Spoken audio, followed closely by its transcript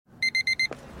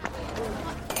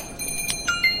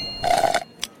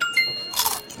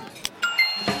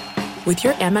With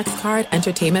your Amex card,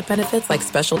 entertainment benefits like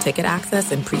special ticket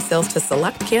access and pre-sales to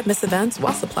select can't-miss events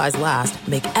while supplies last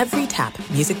make every tap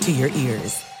music to your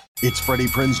ears. It's Freddie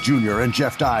Prinze Jr. and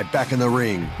Jeff Dye back in the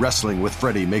ring. Wrestling with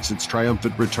Freddie makes its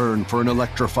triumphant return for an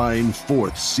electrifying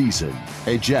 4th season.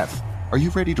 Hey, Jeff, are you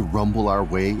ready to rumble our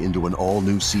way into an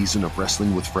all-new season of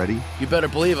Wrestling with Freddie? You better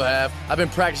believe I have. I've been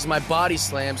practicing my body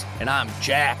slams, and I'm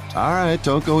jacked. All right,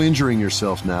 don't go injuring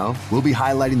yourself now. We'll be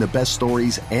highlighting the best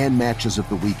stories and matches of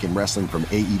the week in wrestling from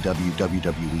AEW,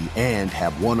 WWE, and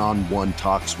have one-on-one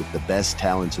talks with the best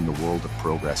talents in the world of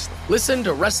pro wrestling. Listen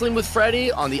to Wrestling with Freddie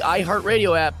on the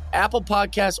iHeartRadio app, Apple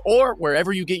Podcasts, or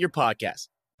wherever you get your podcasts.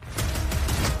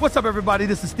 What's up, everybody?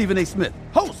 This is Stephen A. Smith,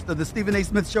 host of the Stephen A.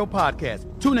 Smith Show podcast.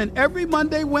 Tune in every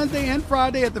Monday, Wednesday, and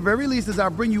Friday at the very least as I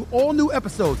bring you all new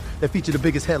episodes that feature the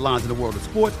biggest headlines in the world of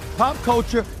sports, pop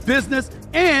culture, business,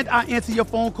 and I answer your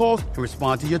phone calls and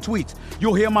respond to your tweets.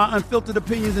 You'll hear my unfiltered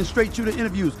opinions and straight-shooter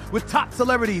interviews with top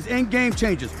celebrities and game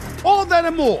changers. All of that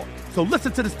and more. So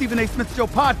listen to the Stephen A. Smith Show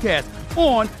podcast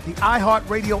on the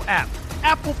iHeartRadio app,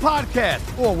 Apple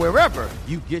Podcasts, or wherever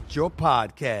you get your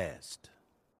podcast.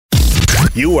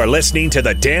 You are listening to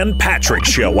the Dan Patrick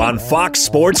Show on Fox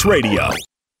Sports Radio.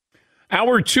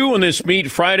 Hour 2 on this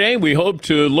Meet Friday. We hope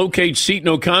to locate Seton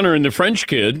O'Connor and the French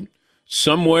kid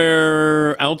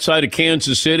somewhere outside of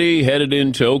Kansas City, headed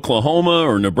into Oklahoma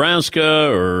or Nebraska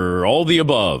or all the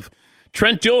above.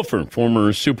 Trent Dilfer,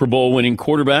 former Super Bowl winning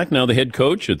quarterback, now the head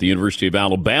coach at the University of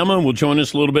Alabama, will join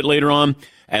us a little bit later on,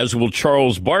 as will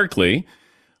Charles Barkley.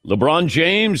 LeBron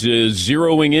James is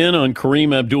zeroing in on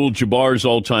Kareem Abdul-Jabbar's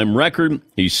all-time record.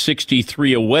 He's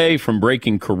 63 away from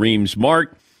breaking Kareem's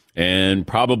mark and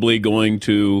probably going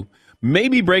to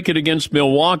maybe break it against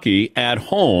Milwaukee at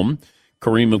home.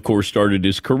 Kareem, of course, started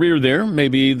his career there.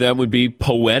 Maybe that would be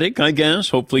poetic, I guess.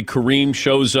 Hopefully Kareem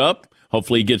shows up.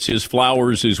 Hopefully he gets his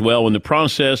flowers as well in the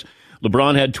process.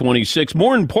 LeBron had 26.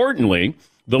 More importantly,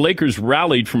 the Lakers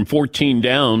rallied from 14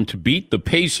 down to beat the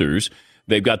Pacers.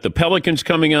 They've got the Pelicans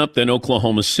coming up, then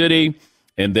Oklahoma City,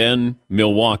 and then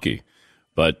Milwaukee.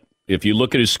 But if you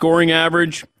look at his scoring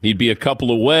average, he'd be a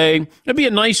couple away. It'd be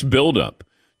a nice build-up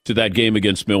to that game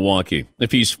against Milwaukee.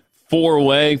 If he's 4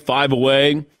 away, 5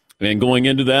 away, and going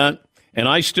into that, and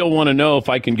I still want to know if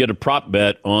I can get a prop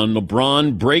bet on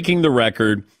LeBron breaking the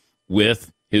record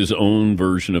with his own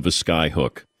version of a sky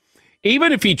hook.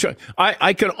 Even if he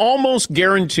I can almost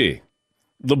guarantee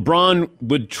LeBron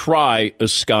would try a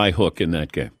sky hook in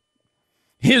that game.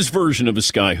 His version of a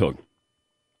sky hook.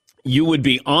 You would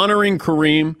be honoring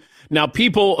Kareem. Now,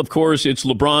 people, of course, it's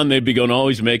LeBron. They'd be going, oh,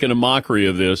 he's making a mockery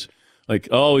of this. Like,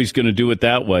 oh, he's going to do it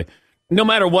that way. No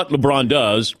matter what LeBron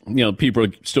does, people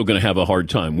are still going to have a hard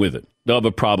time with it. They'll have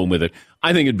a problem with it.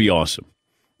 I think it'd be awesome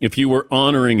if you were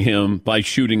honoring him by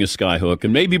shooting a sky hook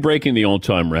and maybe breaking the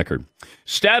all-time record.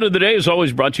 Stat of the day is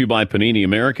always brought to you by Panini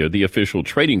America, the official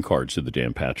trading cards of the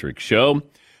Dan Patrick Show.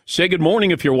 Say good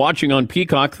morning if you're watching on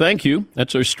Peacock. Thank you.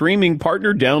 That's our streaming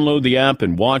partner. Download the app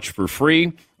and watch for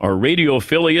free. Our radio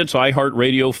affiliates,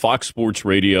 iHeartRadio, Fox Sports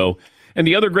Radio, and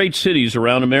the other great cities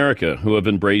around America who have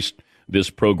embraced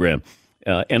this program.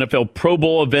 NFL Pro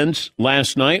Bowl events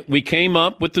last night. We came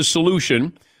up with the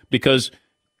solution because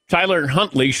Tyler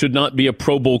Huntley should not be a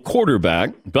Pro Bowl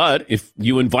quarterback, but if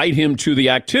you invite him to the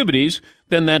activities,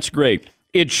 then that's great.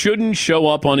 It shouldn't show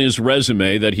up on his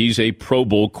resume that he's a Pro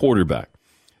Bowl quarterback.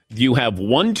 You have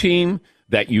one team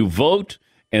that you vote,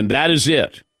 and that is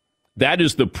it. That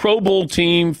is the Pro Bowl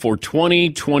team for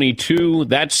 2022,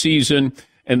 that season,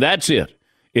 and that's it.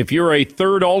 If you're a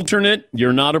third alternate,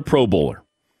 you're not a Pro Bowler.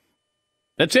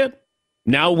 That's it.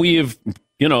 Now we have...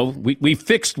 we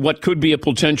fixed what could be a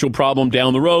potential problem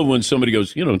down the road when somebody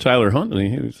goes, Tyler Huntley,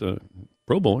 he was a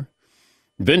Pro Bowler.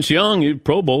 Vince Young, he's a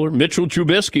Pro Bowler. Mitchell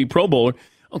Trubisky, Pro Bowler.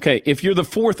 Okay, if you're the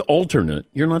fourth alternate,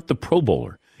 you're not the Pro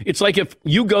Bowler. It's like if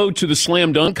you go to the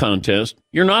slam dunk contest,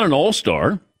 you're not an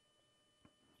all-star.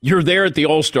 You're there at the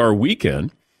all-star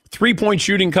weekend. 3-point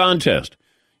shooting contest.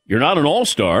 You're not an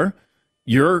all-star.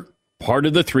 You're part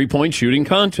of the 3-point shooting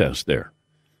contest there.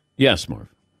 Yes, Marv.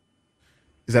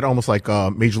 Is that almost like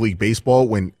Major League Baseball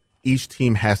when each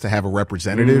team has to have a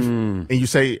representative? And you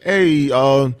say, hey,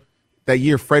 that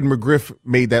year Fred McGriff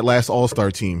made that last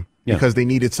All-Star team because they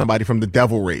needed somebody from the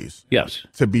Devil Rays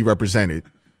to be represented.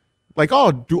 Like,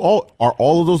 are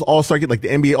all of those All-Star games, like the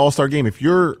NBA All-Star game,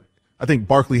 I think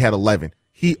Barkley had 11.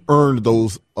 He earned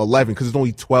those 11 because there's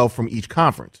only 12 from each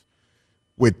conference.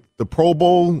 With the Pro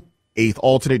Bowl, 8th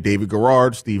alternate, David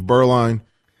Garrard, Steve Berline.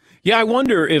 Yeah, I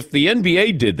wonder if the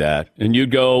NBA did that, and you'd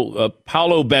go,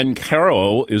 Paolo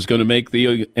Banchero is going to make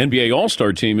the NBA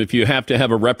All-Star team if you have to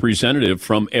have a representative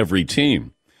from every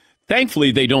team.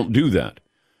 Thankfully, they don't do that.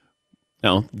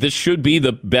 Now, this should be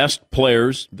the best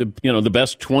players, the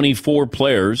best 24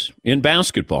 players in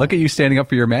basketball. Look at you standing up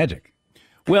for your Magic.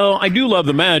 Well, I do love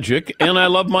the Magic, and I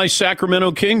love my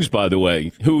Sacramento Kings, by the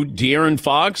way, who De'Aaron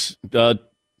Fox,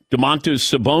 Domantas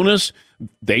Sabonis,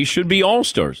 they should be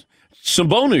all-stars.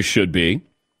 Sabonis should be.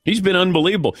 He's been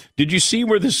unbelievable. Did you see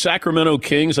where the Sacramento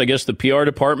Kings, I guess the PR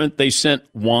department, they sent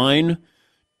wine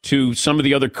to some of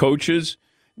the other coaches?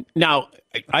 Now,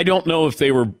 I don't know if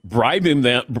they were bribing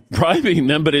them,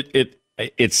 but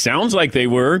it sounds like they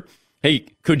were. Hey,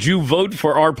 could you vote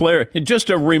for our player? And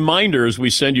just a reminder as we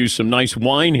send you some nice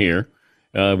wine here,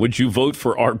 would you vote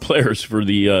for our players for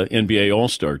the NBA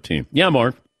All-Star team? Yeah,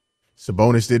 Mark.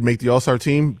 Sabonis did make the All-Star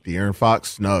team. De'Aaron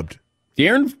Fox snubbed.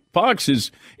 De'Aaron Fox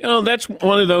is, that's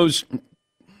one of those,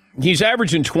 he's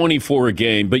averaging 24 a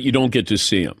game, but you don't get to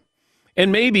see him.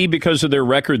 And maybe because of their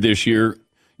record this year,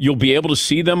 you'll be able to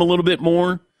see them a little bit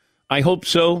more. I hope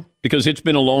so, because it's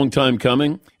been a long time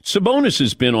coming. Sabonis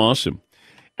has been awesome.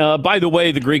 By the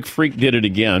way, the Greek Freak did it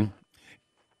again.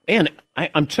 And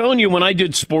I'm telling you, when I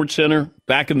did SportsCenter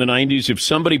back in the 90s, if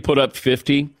somebody put up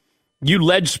 50, you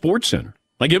led SportsCenter.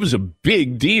 Like, it was a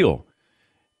big deal.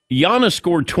 Giannis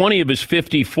scored 20 of his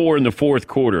 54 in the fourth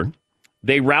quarter.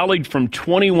 They rallied from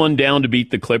 21 down to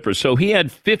beat the Clippers. So he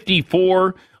had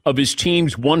 54 of his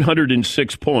team's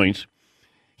 106 points.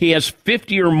 He has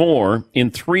 50 or more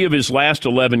in 3 of his last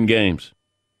 11 games.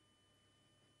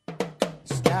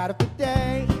 Start of the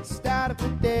day, start of the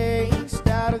day,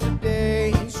 start of the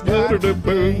day, start of the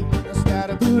day, start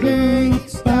of the day,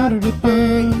 start of the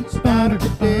day, start of the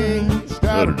day,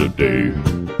 start of the day.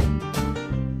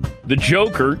 The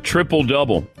Joker,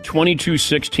 triple-double, 22,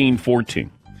 16,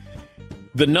 14.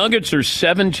 The Nuggets are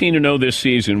 17-0 this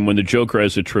season when the Joker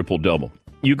has a triple-double.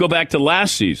 You go back to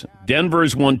last season, Denver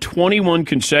has won 21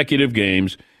 consecutive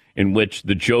games in which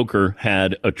the Joker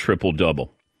had a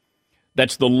triple-double.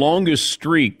 That's the longest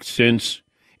streak since,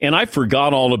 and I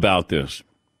forgot all about this.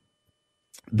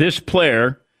 This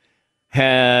player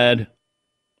had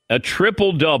a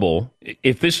triple-double,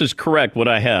 if this is correct, what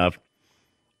I have.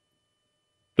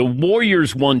 The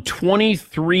Warriors won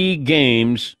 23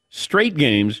 games, straight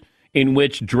games, in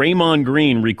which Draymond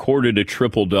Green recorded a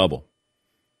triple-double.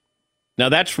 Now,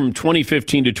 that's from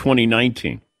 2015 to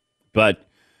 2019, but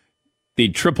the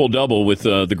triple-double with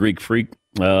the Greek Freak,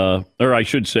 or I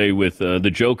should say with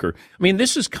the Joker, I mean,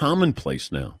 this is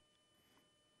commonplace now.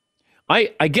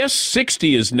 I guess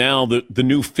 60 is now the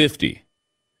new 50.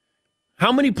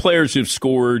 How many players have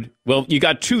scored? Well, you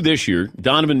got 2 this year,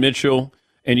 Donovan Mitchell,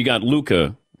 and you got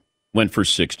Luka went for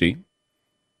 60.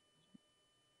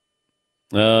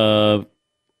 There's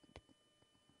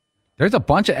a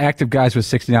bunch of active guys with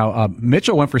 60 now.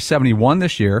 Mitchell went for 71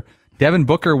 this year. Devin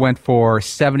Booker went for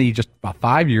 70 just about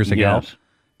 5 years ago. Yes.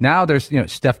 Now there's,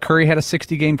 Steph Curry had a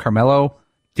 60 game. Carmelo,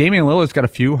 Damian Lillard's got a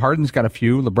few. Harden's got a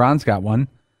few. LeBron's got one.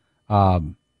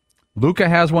 Luka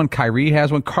has one. Kyrie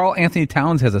has one. Karl Anthony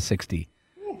Towns has a 60.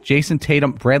 Jason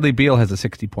Tatum, Bradley Beal has a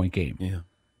 60-point game. Yeah.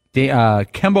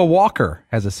 Kemba Walker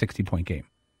has a 60-point game.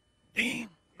 Damn.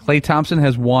 Klay Thompson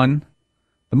has one.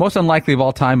 The most unlikely of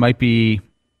all time might be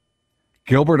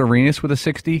Gilbert Arenas with a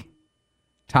 60.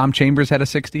 Tom Chambers had a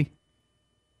 60.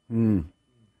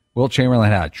 Wilt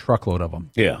Chamberlain had a truckload of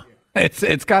them. Yeah.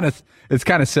 It's kind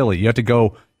of silly. You have to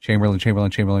go Chamberlain,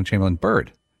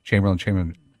 Bird,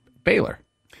 Chamberlain, Baylor.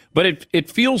 But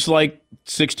it feels like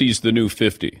 60 is the new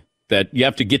 50, that you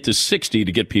have to get to 60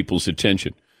 to get people's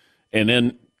attention. And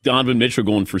then Donovan Mitchell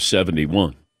going for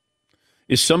 71.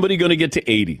 Is somebody going to get to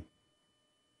 80?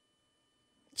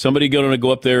 Somebody going to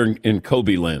go up there in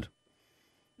Kobe land?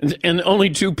 And only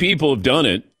 2 people have done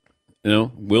it,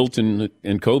 Wilt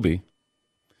and Kobe.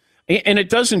 And it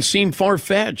doesn't seem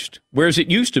far-fetched. Whereas it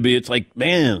used to be, it's like,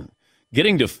 man,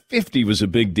 getting to 50 was a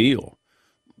big deal.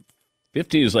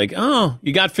 50 is like, oh,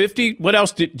 you got 50? What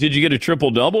else? Did you get a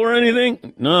triple-double or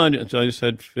anything? No, I just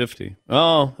had 50.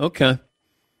 Oh, okay.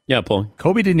 Yeah, Paul.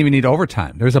 Kobe didn't even need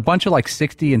overtime. There's a bunch of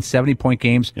 60 and 70-point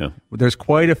games. Yeah. There's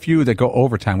quite a few that go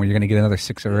overtime where you're going to get another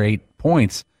 6 or 8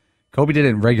 points. Kobe did it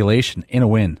in regulation in a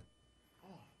win.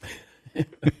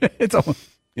 It's almost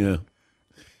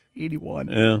 81.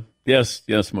 Yeah.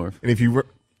 Yes, Marv. And if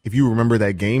you remember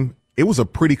that game, it was a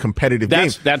pretty competitive game.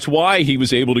 That's why he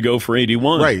was able to go for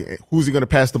 81. Right. Who's he going to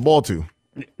pass the ball to?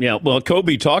 Yeah, well,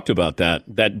 Kobe talked about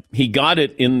that he got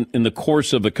it in the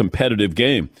course of a competitive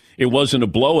game. It wasn't a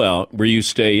blowout where you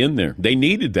stay in there. They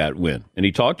needed that win, and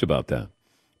he talked about that.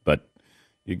 But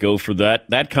you go for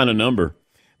that kind of number.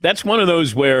 That's one of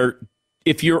those where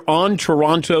if you're on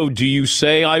Toronto, do you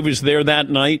say I was there that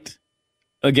night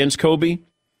against Kobe?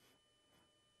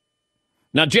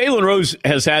 Now, Jalen Rose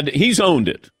he's owned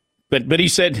it. But he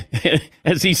said,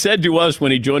 as he said to us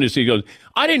when he joined us, he goes,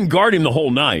 I didn't guard him the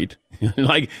whole night.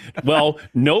 Like, well,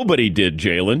 nobody did,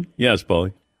 Jalen. Yes,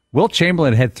 Paulie. Wilt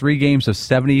Chamberlain had 3 games of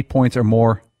 70 points or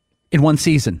more in one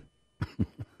season.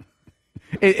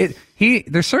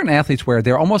 There's certain athletes where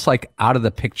they're almost like out of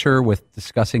the picture with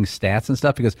discussing stats and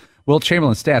stuff because Wilt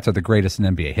Chamberlain's stats are the greatest in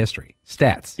NBA history.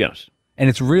 Stats. Yes. And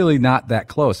it's really not that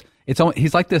close.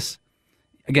 He's like this.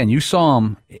 Again, you saw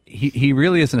him. He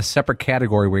really is in a separate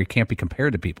category where he can't be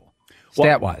compared to people,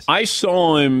 stat-wise. I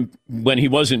saw him when he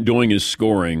wasn't doing his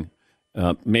scoring,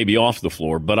 maybe off the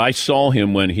floor, but I saw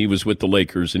him when he was with the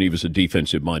Lakers and he was a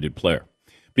defensive-minded player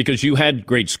because you had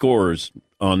great scorers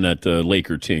on that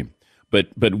Laker team. But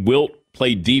Wilt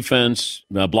played defense,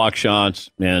 block shots,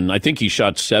 and I think he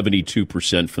shot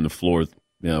 72% from the floor,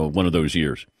 one of those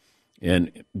years.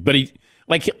 But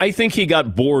I think he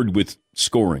got bored with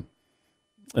scoring.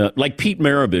 Like Pete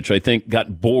Maravich, I think,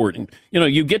 got bored.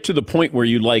 You get to the point where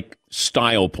you like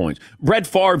style points. Brett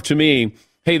Favre, to me,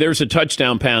 hey, there's a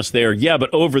touchdown pass there. Yeah,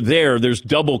 but over there's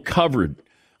double covered.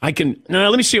 Let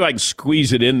me see if I can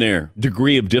squeeze it in there.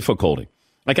 Degree of difficulty.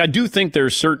 Like, I do think there are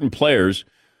certain players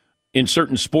in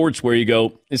certain sports where you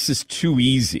go, this is too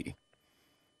easy.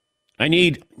 I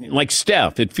need, like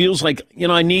Steph, it feels like,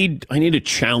 I need a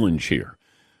challenge here.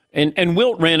 And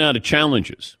Wilt ran out of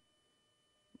challenges.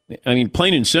 I mean,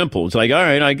 plain and simple. It's like, all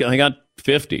right, I got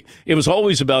 50. It was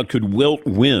always about could Wilt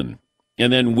win?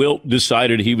 And then Wilt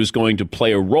decided he was going to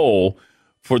play a role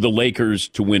for the Lakers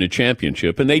to win a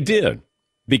championship. And they did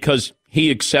because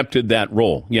he accepted that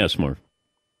role. Yes, Marv.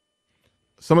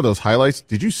 Some of those highlights,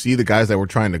 did you see the guys that were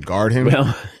trying to guard him?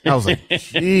 Well, I was like,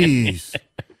 jeez.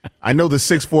 I know the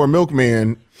 6'4"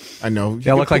 milkman. I know.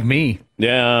 They look like me.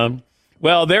 Yeah.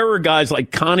 Well, there were guys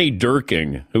like Connie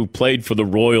Durking who played for the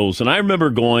Royals, and I remember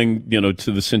going,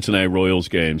 to the Cincinnati Royals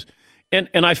games, and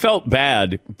I felt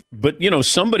bad, but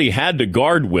somebody had to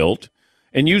guard Wilt,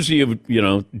 and usually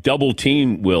double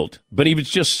team Wilt, but he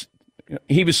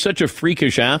was such a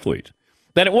freakish athlete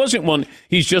that it wasn't one.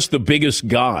 He's just the biggest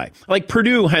guy. Like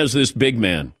Purdue has this big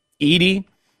man, Edey,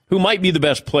 who might be the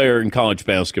best player in college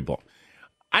basketball.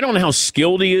 I don't know how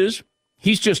skilled he is.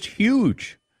 He's just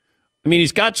huge. I mean,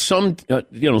 he's got some,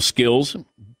 skills,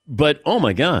 but oh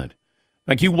my God.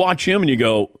 Like you watch him and you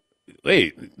go,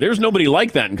 hey, there's nobody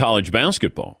like that in college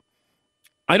basketball.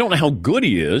 I don't know how good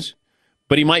he is,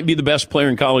 but he might be the best player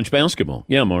in college basketball.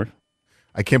 Yeah, Mark.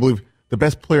 I can't believe the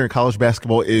best player in college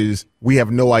basketball is, we have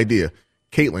no idea.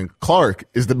 Caitlin Clark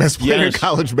is the best player in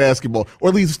college basketball, or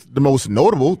at least the most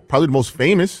notable, probably the most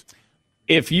famous.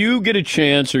 If you get a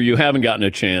chance or you haven't gotten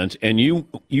a chance and you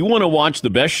want to watch the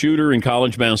best shooter in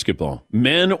college basketball,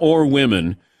 men or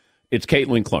women, it's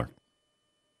Caitlin Clark.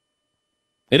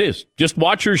 It is. Just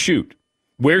watch her shoot,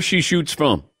 where she shoots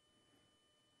from.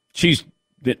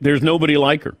 There's nobody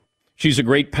like her. She's a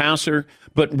great passer,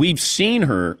 but we've seen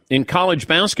her in college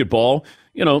basketball,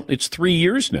 it's 3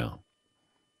 years now.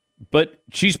 But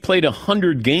she's played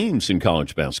 100 games in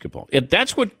college basketball.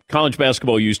 That's what college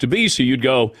basketball used to be, so you'd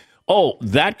go, oh,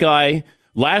 that guy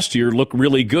last year looked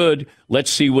really good.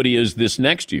 Let's see what he is this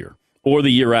next year or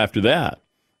the year after that.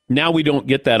 Now we don't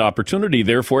get that opportunity.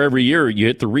 Therefore, every year you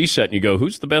hit the reset and you go,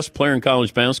 who's the best player in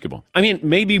college basketball? I mean,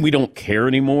 maybe we don't care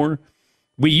anymore.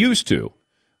 We used to.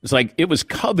 It's like it was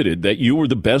coveted that you were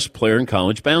the best player in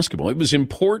college basketball. It was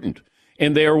important.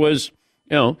 And there was,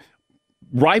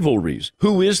 rivalries.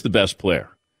 Who is the best player?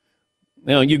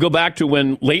 You go back to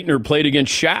when Leitner played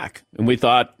against Shaq, and we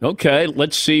thought, okay,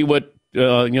 let's see what,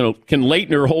 can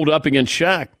Leitner hold up against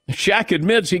Shaq? Shaq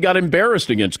admits he got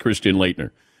embarrassed against Christian Leitner.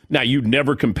 Now, you'd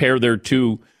never compare their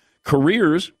two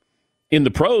careers in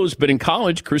the pros, but in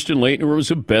college, Christian Leitner was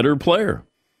a better player.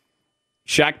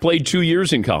 Shaq played 2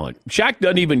 years in college. Shaq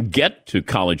doesn't even get to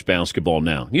college basketball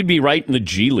now. He'd be right in the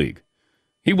G League.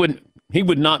 He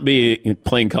would not be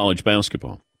playing college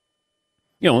basketball.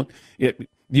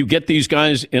 You get these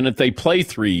guys, and if they play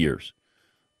 3 years,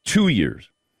 2 years,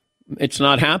 it's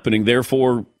not happening.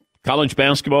 Therefore, college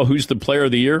basketball, who's the player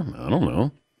of the year? I don't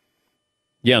know.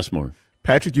 Yes, Mark.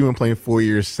 Patrick Ewing playing 4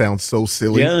 years sounds so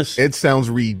silly. Yes. It sounds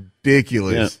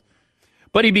ridiculous. Yeah.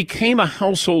 But he became a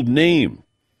household name.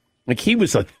 Like, he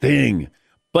was a thing.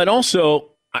 But also,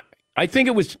 I think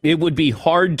it would be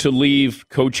hard to leave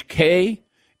Coach K.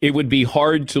 It would be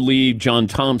hard to leave John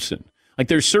Thompson. Like,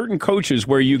 there's certain coaches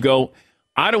where you go,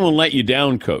 I don't want to let you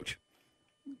down, coach.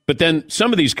 But then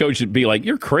some of these coaches would be like,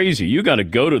 you're crazy. You got to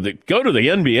go to the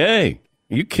NBA.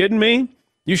 Are you kidding me?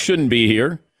 You shouldn't be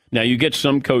here. Now, you get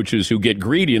some coaches who get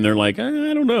greedy, and they're like, I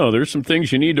don't know. There's some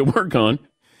things you need to work on.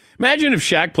 Imagine if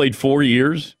Shaq played 4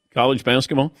 years college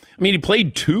basketball. I mean, he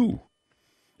played 2.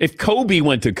 If Kobe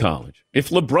went to college, if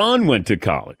LeBron went to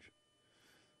college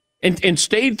and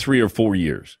stayed 3 or 4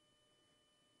 years.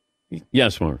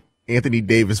 Yes, Mark. Anthony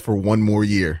Davis for one more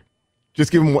year.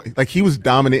 Just give him, like, he was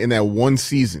dominant in that one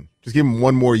season. Just give him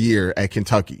one more year at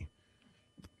Kentucky.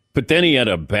 But then he had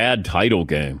a bad title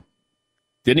game.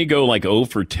 Didn't he go like 0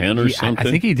 for 10 or something?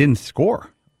 I think he didn't score.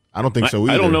 I don't think so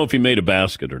either. I don't know if he made a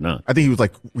basket or not. I think he was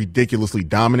like ridiculously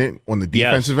dominant on the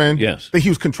defensive end. Yes. I think he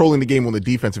was controlling the game on the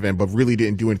defensive end, but really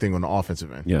didn't do anything on the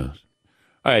offensive end. Yes.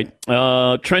 All right.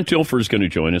 Trent Dilfer is going to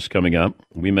join us coming up.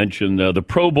 We mentioned the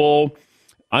Pro Bowl.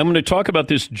 I'm going to talk about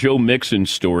this Joe Mixon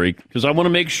story because I want to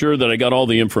make sure that I got all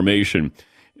the information.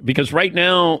 Because right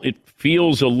now it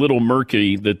feels a little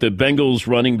murky that the Bengals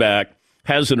running back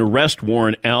has an arrest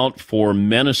warrant out for a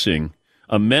menacing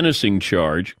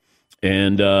charge.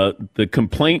 And the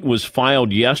complaint was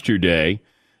filed yesterday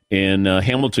in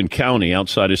Hamilton County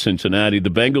outside of Cincinnati. The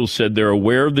Bengals said they're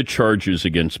aware of the charges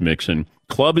against Mixon.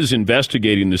 Club is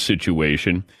investigating the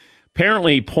situation.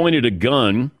 Apparently he pointed a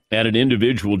gun at an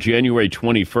individual January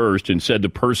 21st and said the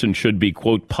person should be,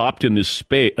 quote, popped in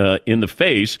the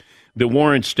face. The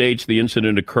warrant states the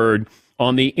incident occurred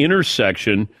on the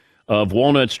intersection of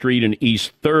Walnut Street and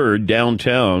East 3rd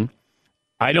downtown.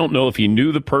 I don't know if he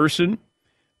knew the person,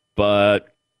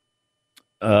 but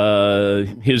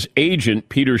his agent,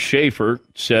 Peter Schaefer,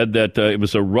 said that it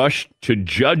was a rush to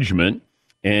judgment,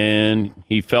 and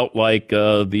he felt like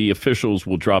the officials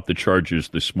will drop the charges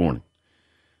this morning.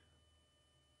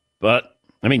 But,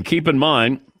 I mean, keep in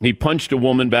mind, he punched a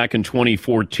woman back in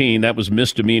 2014. That was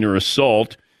misdemeanor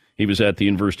assault. He was at the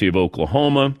University of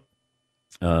Oklahoma.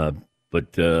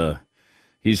 But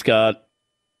he's got,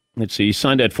 let's see, he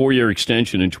signed that 4-year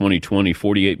extension in 2020,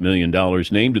 $48 million,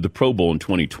 named to the Pro Bowl in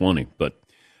 2020. But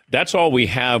that's all we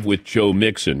have with Joe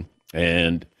Mixon.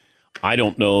 And I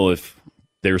don't know if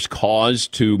there's cause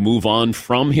to move on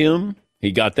from him.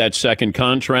 He got that second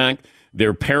contract. There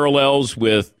are parallels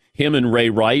with him and Ray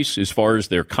Rice as far as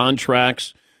their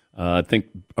contracts. I think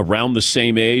around the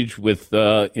same age with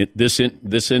this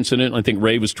incident. I think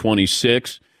Ray was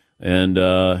 26 and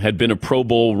had been a Pro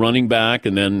Bowl running back,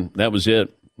 and then that was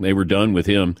it. They were done with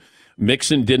him.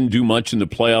 Mixon didn't do much in the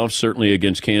playoffs, certainly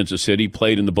against Kansas City.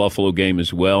 Played in the Buffalo game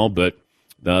as well, but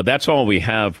that's all we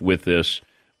have with this.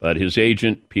 But his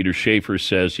agent, Peter Schaefer,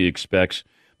 says he expects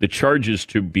the charges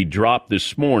to be dropped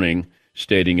this morning,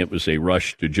 stating it was a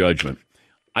rush to judgment.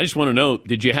 I just want to know,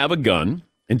 did you have a gun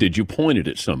and did you point it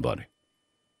at somebody?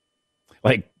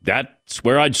 Like, that's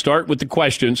where I'd start with the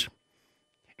questions.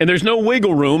 And there's no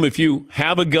wiggle room if you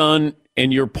have a gun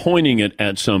and you're pointing it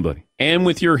at somebody. And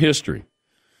with your history,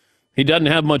 he doesn't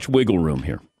have much wiggle room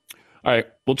here. All right,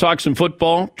 we'll talk some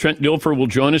football. Trent Dilfer will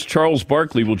join us. Charles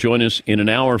Barkley will join us in an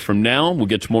hour from now. We'll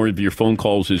get to more of your phone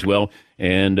calls as well.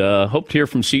 And hope to hear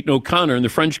from Seton O'Connor and the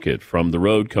French Kid from the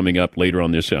road coming up later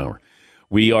on this hour.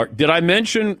 Did I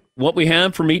mention what we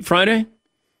have for Meat Friday?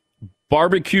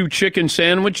 Barbecue chicken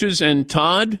sandwiches and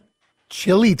Todd.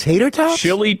 Chili tater tots?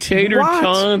 Chili tater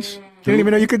tots. Didn't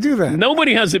even know you could do that.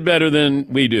 Nobody has it better than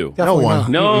we do. Definitely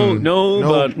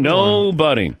not.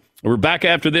 Nobody. We're back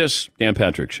after this Dan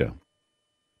Patrick Show.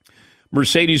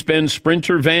 Mercedes-Benz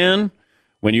Sprinter van.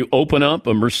 When you open up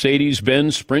a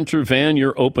Mercedes-Benz Sprinter van,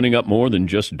 you're opening up more than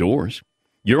just doors.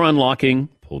 You're unlocking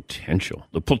potential.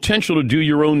 The potential to do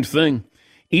your own thing.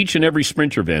 Each and every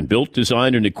Sprinter van built,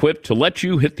 designed, and equipped to let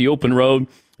you hit the open road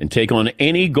and take on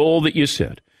any goal that you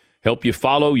set. Help you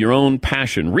follow your own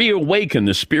passion. Reawaken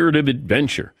the spirit of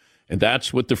adventure. And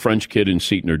that's what the French Kid and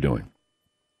Seton are doing.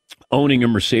 Owning a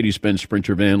Mercedes-Benz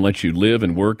Sprinter van lets you live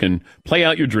and work and play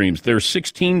out your dreams. There are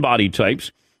 16 body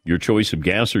types, your choice of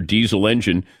gas or diesel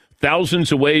engine.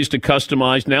 Thousands of ways to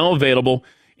customize, now available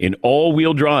in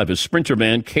all-wheel drive. A Sprinter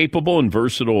van capable and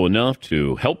versatile enough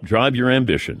to help drive your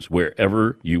ambitions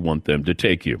wherever you want them to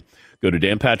take you. Go to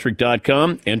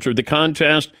danpatrick.com, enter the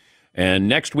contest, and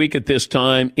next week at this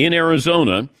time in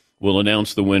Arizona, we'll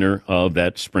announce the winner of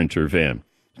that Sprinter van.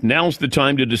 Now's the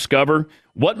time to discover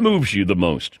what moves you the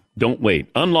most. Don't wait.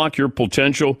 Unlock your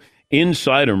potential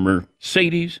inside a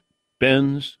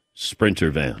Mercedes-Benz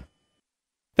Sprinter van.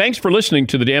 Thanks for listening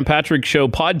to the Dan Patrick Show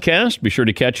podcast. Be sure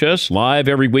to catch us live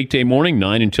every weekday morning,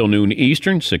 9 until noon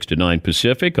Eastern, 6 to 9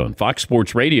 Pacific on Fox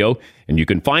Sports Radio. And you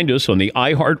can find us on the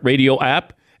iHeartRadio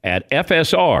app at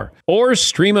FSR or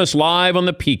stream us live on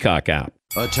the Peacock app.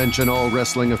 Attention all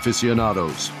wrestling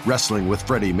aficionados. Wrestling with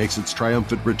Freddie makes its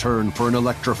triumphant return for an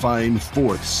electrifying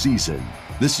 4th season.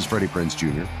 This is Freddie Prinze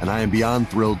Jr., and I am beyond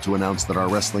thrilled to announce that our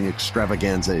wrestling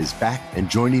extravaganza is back, and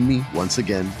joining me once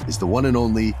again is the one and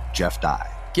only Jeff Dye.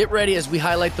 Get ready as we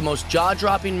highlight the most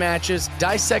jaw-dropping matches,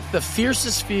 dissect the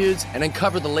fiercest feuds, and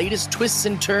uncover the latest twists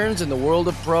and turns in the world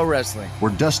of pro wrestling.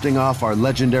 We're dusting off our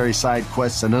legendary side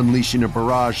quests and unleashing a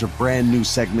barrage of brand new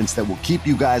segments that will keep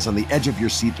you guys on the edge of your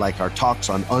seat like our talks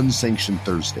on Unsanctioned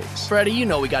Thursdays. Freddie, you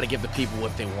know we got to give the people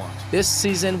what they want. This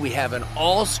season, we have an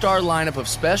all-star lineup of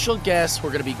special guests who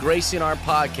are going to be gracing our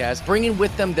podcast, bringing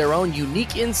with them their own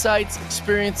unique insights,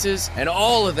 experiences, and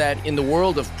all of that in the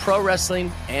world of pro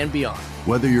wrestling and beyond.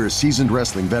 Whether you're a seasoned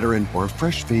wrestling veteran or a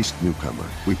fresh-faced newcomer,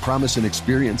 we promise an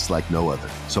experience like no other.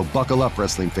 So buckle up,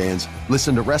 wrestling fans.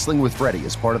 Listen to Wrestling with Freddie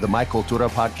as part of the My Cultura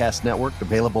Podcast Network,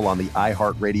 available on the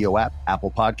iHeartRadio app, Apple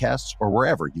Podcasts, or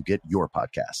wherever you get your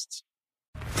podcasts.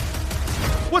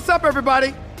 What's up,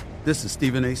 everybody? This is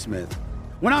Stephen A. Smith.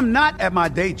 When I'm not at my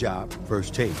day job,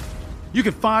 First Take, you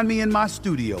can find me in my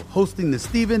studio hosting the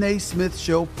Stephen A. Smith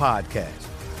Show podcast.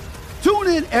 Tune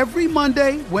in every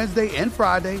Monday, Wednesday, and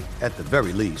Friday, at the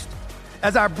very least,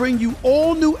 as I bring you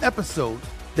all new episodes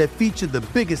that feature the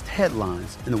biggest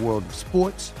headlines in the world of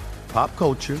sports, pop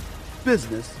culture,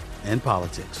 business, and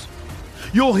politics.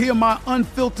 You'll hear my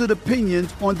unfiltered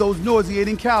opinions on those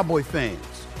nauseating Cowboy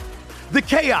fans, the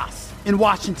chaos in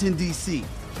Washington, D.C.,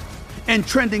 and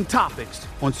trending topics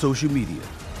on social media,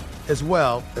 as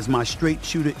well as my straight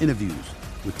shooter interviews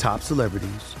with top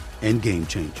celebrities and game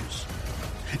changers.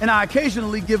 And I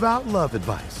occasionally give out love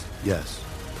advice. Yes,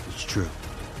 it's true.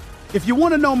 If you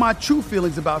want to know my true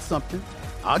feelings about something,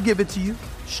 I'll give it to you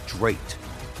straight.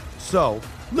 So,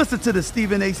 listen to the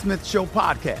Stephen A. Smith Show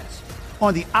podcast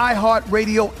on the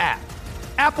iHeartRadio app,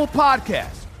 Apple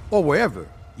Podcasts, or wherever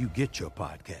you get your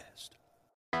podcast.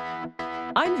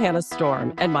 I'm Hannah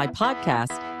Storm, and my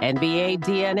podcast, NBA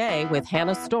DNA with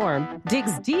Hannah Storm,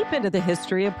 digs deep into the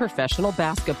history of professional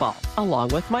basketball, along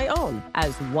with my own,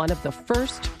 as one of the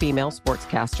first female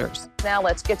sportscasters. Now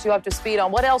let's get you up to speed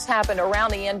on what else happened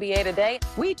around the NBA today.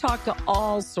 We talk to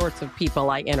all sorts of people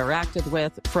I interacted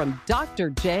with, from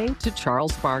Dr. J to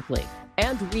Charles Barkley,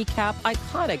 and recap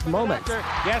iconic moments.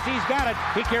 Yes, he's got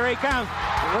it. Here he comes.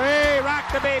 Way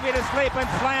rock the baby to sleep and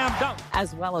slam dunk.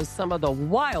 As well as some of the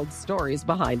wild stories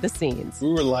behind the scenes. We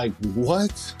were like,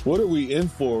 what? What are we in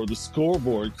for? The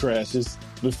scoreboard crashes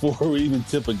before we even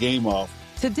tip a game off.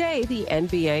 Today, the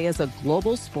NBA is a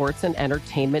global sports and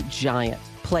entertainment giant.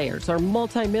 Players are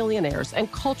multimillionaires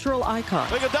and cultural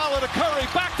icons. Iguodala to Curry,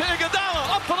 back to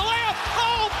Iguodala, up for the layup.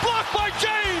 Oh, blocked by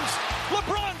James.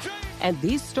 LeBron James. And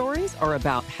these stories are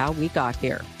about how we got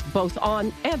here, both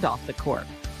on and off the court.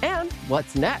 And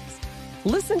what's next?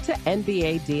 Listen to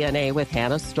NBA DNA with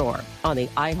Hannah Storm on the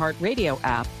iHeartRadio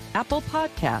app, Apple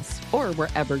Podcasts, or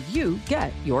wherever you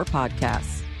get your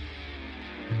podcasts.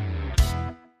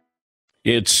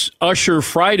 It's Usher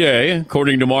Friday,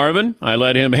 according to Marvin. I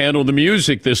let him handle the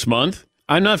music this month.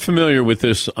 I'm not familiar with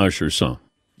this Usher song.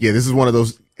 Yeah, this is one of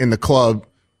those in the club.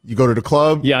 You go to the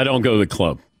club? Yeah, I don't go to the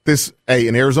club. Hey,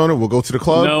 in Arizona, we'll go to the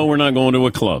club? No, we're not going to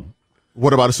a club.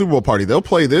 What about a Super Bowl party? They'll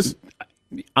play this.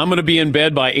 I'm going to be in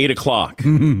bed by 8 o'clock.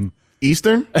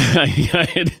 Eastern?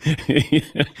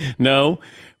 No.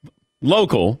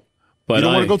 Local. But you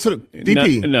don't want to go to the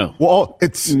DP? No. Well,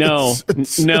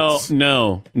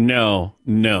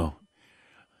 No.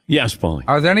 Yes, Paulie.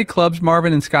 Are there any clubs,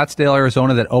 Marvin, in Scottsdale,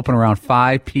 Arizona, that open around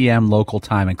 5 p.m. local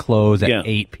time and close at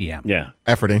 8 p.m.? Yeah.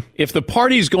 Efforting. If the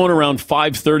party's going around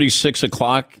 5:30, 6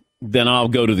 o'clock, then I'll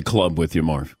go to the club with you,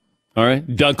 Marv. All right?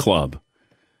 The club.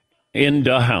 In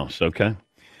the house, okay?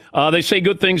 They say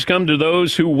good things come to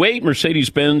those who wait.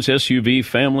 Mercedes-Benz SUV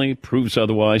family proves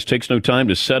otherwise. Takes no time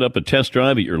to set up a test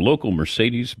drive at your local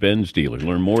Mercedes-Benz dealer.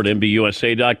 Learn more at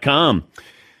MBUSA.com.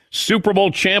 Super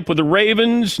Bowl champ with the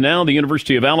Ravens, now the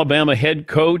University of Alabama head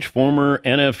coach, former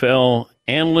NFL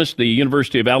analyst, the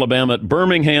University of Alabama at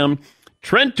Birmingham.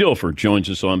 Trent Dilfer joins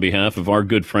us on behalf of our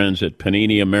good friends at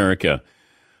Panini America.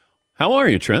 How are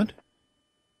you, Trent?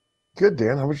 Good,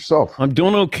 Dan. How about yourself? I'm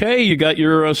doing okay. You got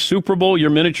your Super Bowl, your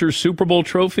miniature Super Bowl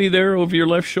trophy there over your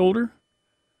left shoulder?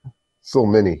 So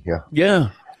mini, yeah. Yeah.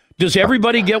 Does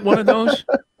everybody get one of those?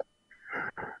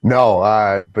 No,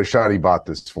 Bashani bought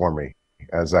this for me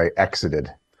as I exited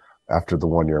after the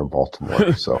 1 year in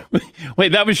Baltimore. So,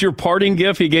 wait, that was your parting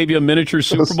gift? He gave you a miniature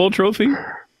Super Bowl trophy?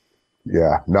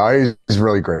 Yeah, no, he's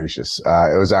really gracious.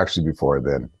 It was actually before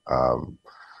then.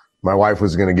 My wife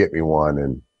was going to get me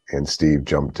one, and Steve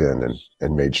jumped in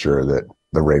and made sure that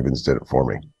the Ravens did it for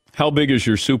me. How big is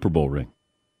your Super Bowl ring?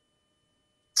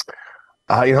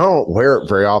 I don't wear it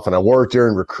very often. I wore it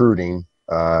during recruiting.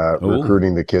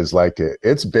 Recruiting the kids liked it.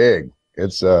 It's big.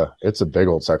 It's a big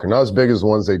old sucker. Not as big as the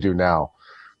ones they do now,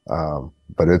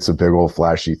 but it's a big old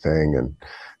flashy thing. And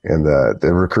And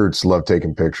the recruits loved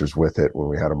taking pictures with it when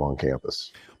we had them on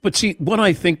campus. But see, what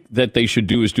I think that they should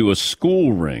do is do a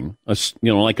school ring,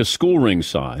 like a school ring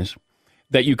size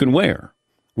that you can wear,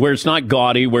 where it's not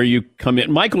gaudy, where you come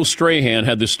in. Michael Strahan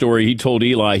had this story. He told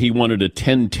Eli he wanted a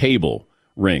 10-table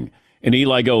ring. And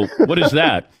Eli go, what is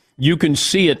that? You can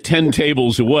see it 10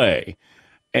 tables away.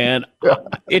 And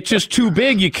it's just too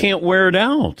big. You can't wear it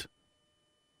out.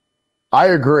 I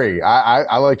agree.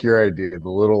 I like your idea, the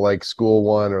little like school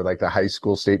one or like the high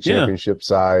school state championship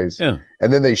size. Yeah.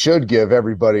 And then they should give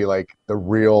everybody like the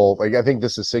real, like I think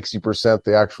this is 60%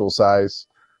 the actual size.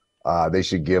 They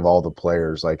should give all the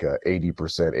players like a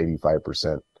 80%,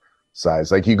 85% size.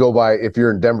 Like you go by, if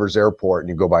you're in Denver's airport and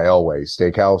you go by Elway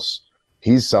Steakhouse,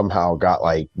 he's somehow got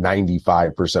like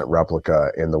 95%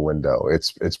 replica in the window.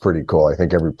 It's pretty cool. I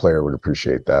think every player would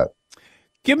appreciate that.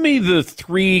 Give me the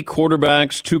 3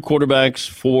 quarterbacks, 2 quarterbacks,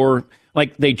 4,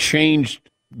 like they changed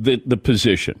the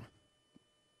position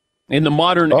in the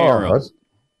modern era.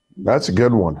 That's a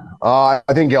good one. I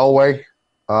think Elway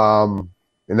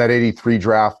in that 83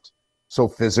 draft, so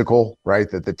physical, right?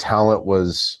 That the talent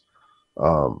was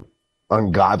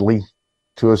ungodly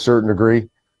to a certain degree.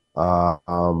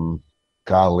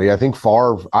 Golly, I think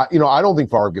Favre, I don't think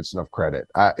Favre gets enough credit.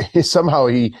 Somehow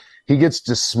he gets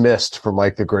dismissed from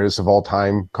like the greatest of all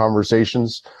time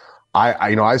conversations.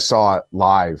 I saw it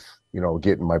live,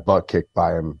 getting my butt kicked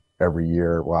by him every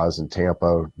year while I was in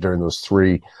Tampa during those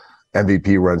 3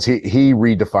 MVP runs. He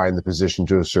redefined the position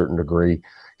to a certain degree.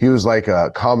 He was like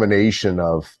a combination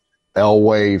of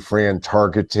Elway, Fran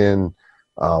Tarkenton,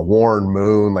 Warren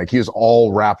Moon. Like he was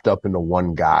all wrapped up into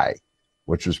one guy,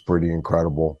 which was pretty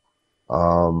incredible.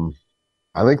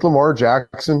 I think Lamar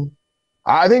Jackson.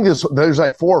 I think there's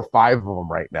like 4 or 5 of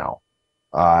them right now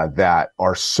that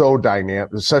are so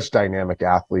dynamic, such dynamic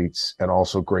athletes and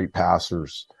also great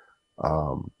passers.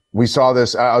 We saw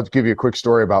this. I'll give you a quick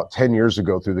story. About 10 years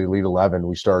ago through the Elite 11,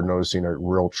 we started noticing a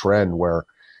real trend where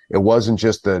it wasn't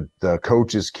just the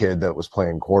coach's kid that was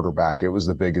playing quarterback. It was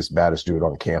the biggest, baddest dude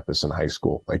on campus in high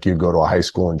school. Like you'd go to a high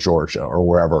school in Georgia or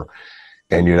wherever,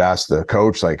 and you'd ask the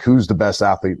coach, like, who's the best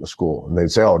athlete in the school? And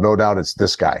they'd say, oh, no doubt it's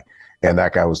this guy. And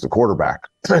that guy was the quarterback.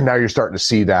 And now you're starting to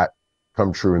see that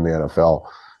come true in the NFL.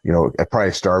 It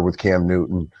probably started with Cam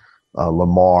Newton,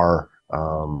 Lamar,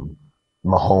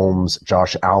 Mahomes,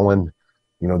 Josh Allen.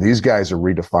 These guys are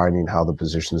redefining how the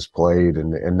position is played.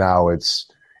 And now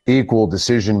it's equal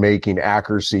decision-making,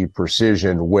 accuracy,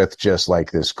 precision with just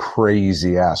like this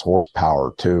crazy-ass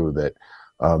horsepower, too, that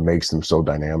makes them so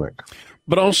dynamic.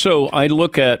 But also, I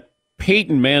look at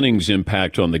Peyton Manning's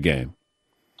impact on the game.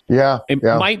 Yeah. It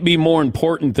might be more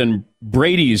important than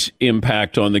Brady's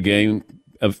impact on the game.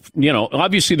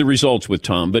 Obviously the results with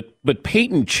Tom, but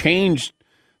Peyton changed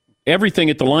everything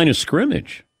at the line of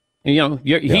scrimmage. And,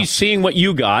 he's seeing what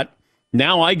you got.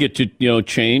 Now I get to,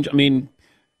 change. I mean,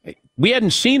 we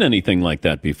hadn't seen anything like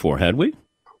that before, had we?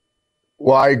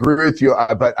 Well, I agree with you,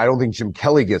 but I don't think Jim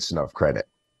Kelly gets enough credit.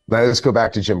 Let's go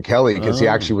back to Jim Kelly because he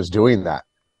actually was doing that.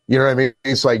 You know what I mean?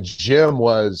 It's like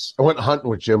I went hunting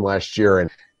with Jim last year and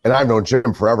I've known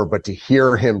Jim forever, but to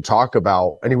hear him talk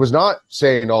about, and he was not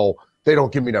saying, oh, they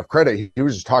don't give me enough credit. He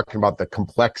was just talking about the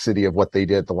complexity of what they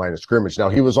did at the line of scrimmage. Now,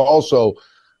 he was also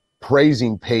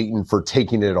praising Peyton for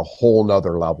taking it a whole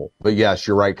nother level. But yes,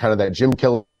 you're right. Kind of that Jim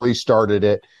Kelly started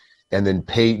it and then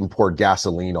Peyton poured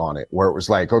gasoline on it where it was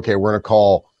like, okay, we're going to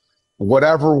call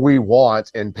whatever we want,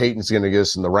 and Peyton's going to get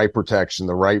us in the right protection,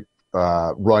 the right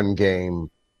run game,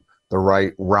 the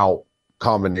right route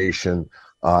combination,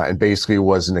 and basically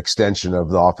was an extension of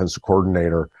the offensive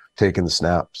coordinator taking the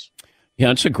snaps. Yeah,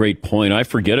 that's a great point. I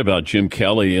forget about Jim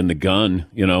Kelly in the gun,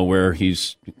 where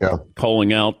he's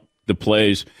calling out the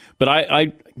plays. But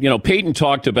I Peyton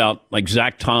talked about like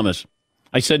Zach Thomas.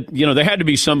 I said, there had to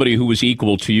be somebody who was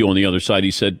equal to you on the other side.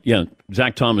 He said, yeah,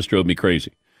 Zach Thomas drove me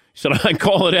crazy. He said, I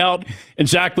call it out, and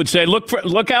Zach would say,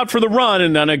 look out for the run.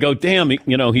 And then I go, damn,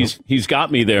 he's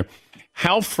got me there.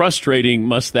 How frustrating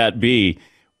must that be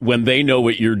when they know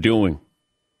what you're doing?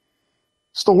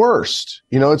 It's the worst.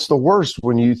 It's the worst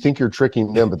when you think you're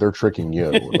tricking them, but they're tricking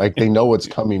you. Like they know what's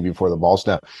coming before the ball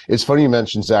snap. It's funny you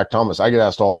mentioned Zach Thomas. I get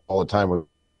asked all the time with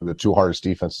the 2 hardest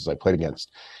defenses I played against.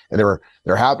 And they're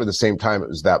happening at the same time. It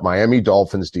was that Miami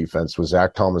Dolphins defense was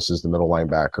Zach Thomas as the middle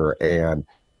linebacker and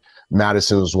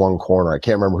Madison was one corner. I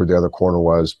can't remember who the other corner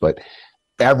was, but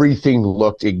everything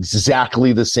looked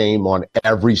exactly the same on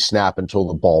every snap until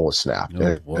the ball was snapped.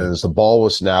 And as the ball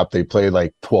was snapped, they played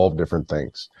like 12 different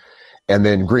things. And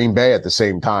then Green Bay at the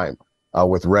same time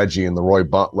with Reggie and the Roy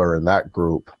Butler and that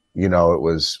group, it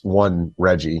was one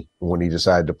Reggie when he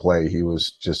decided to play. He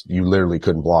was just, you literally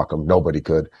couldn't block him. Nobody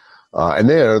could. And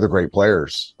they had other great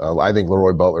players. I think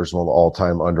Leroy Butler is one of the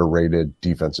all-time underrated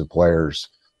defensive players,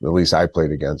 at least I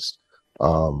played against.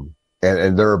 And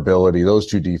their ability, those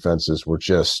two defenses were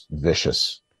just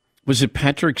vicious. Was it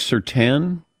Patrick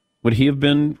Surtain? Would he have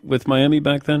been with Miami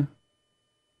back then?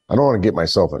 I don't want to get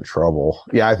myself in trouble.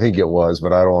 Yeah, I think it was,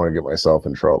 but I don't want to get myself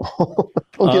in trouble.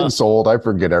 I'm getting sold. I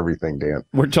forget everything, Dan.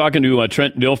 We're talking to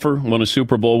Trent Dilfer, won a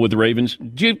Super Bowl with the Ravens.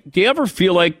 Do you ever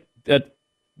feel like that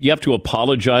you have to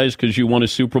apologize because you won a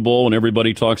Super Bowl and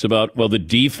everybody talks about, well, the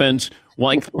defense,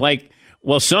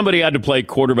 well, somebody had to play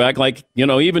quarterback.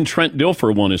 Even Trent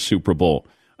Dilfer won a Super Bowl.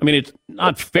 I mean, it's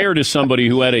not fair to somebody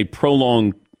who had a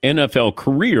prolonged NFL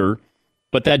career,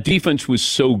 but that defense was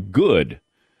so good.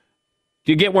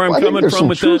 Do you get where I'm coming from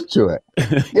with that? There's some truth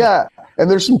to it. Yeah, and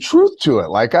there's some truth to it.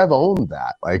 I've owned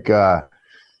that.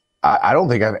 I don't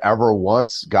think I've ever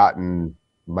once gotten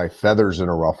my feathers in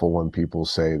a ruffle when people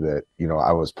say that,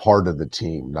 I was part of the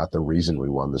team, not the reason we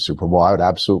won the Super Bowl. I would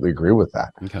absolutely agree with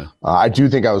that. Okay. I do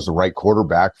think I was the right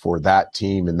quarterback for that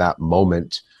team in that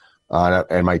moment.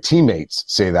 And my teammates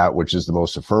say that, which is the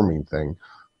most affirming thing.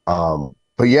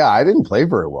 But yeah, I didn't play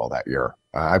very well that year.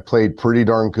 I played pretty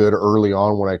darn good early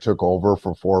on when I took over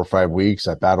for 4 or 5 weeks.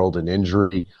 I battled an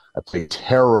injury. I played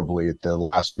terribly at the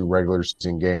last 2 regular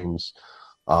season games.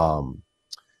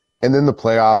 And then the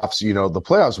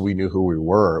playoffs, we knew who we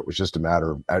were. It was just a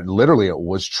matter of, literally, it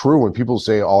was true when people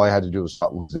say all I had to do was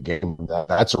not lose the game.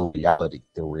 That's a reality.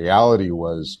 The reality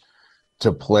was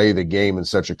to play the game in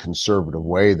such a conservative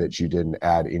way that you didn't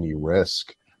add any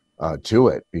risk to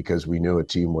it, because we knew a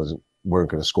team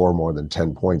weren't going to score more than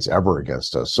 10 points ever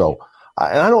against us. So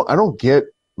I don't get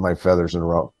my feathers in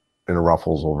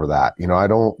ruffles over that. I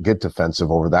don't get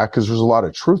defensive over that because there's a lot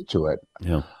of truth to it.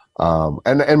 Yeah.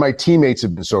 And my teammates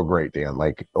have been so great, Dan.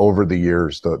 Over the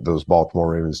years, those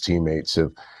Baltimore Ravens teammates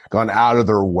have gone out of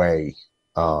their way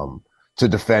to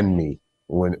defend me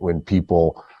when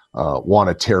people want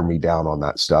to tear me down on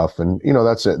that stuff. And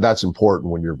that's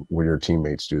important when your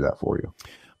teammates do that for you.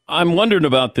 I'm wondering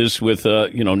about this with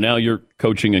now you're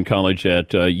coaching in college at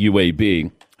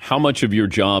UAB. How much of your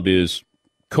job is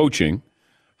coaching?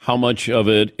 How much of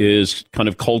it is kind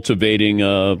of cultivating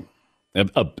a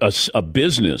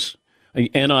business,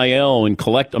 NIL and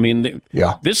collect? I mean,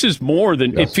 this is more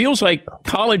than it feels like.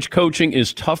 College coaching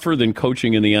is tougher than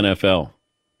coaching in the NFL.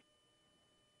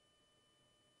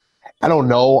 I don't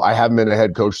know. I haven't been a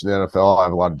head coach in the NFL. I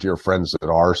have a lot of dear friends that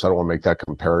are, so I don't want to make that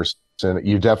comparison.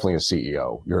 You're definitely a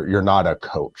CEO. You're not a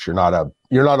coach. You're not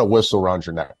a whistle around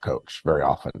your neck coach very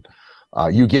often.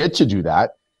 You get to do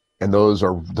that, and those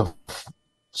are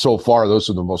those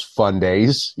are the most fun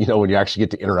days, when you actually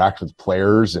get to interact with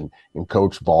players and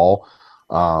coach ball.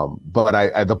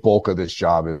 But the bulk of this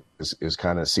job is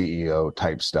kind of CEO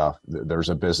type stuff. There's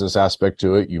a business aspect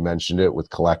to it. You mentioned it with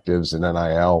collectives and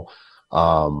NIL.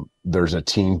 There's a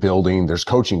team building. There's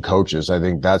coaching coaches. I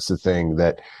think that's the thing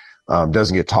that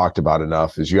doesn't get talked about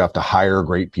enough is you have to hire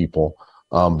great people,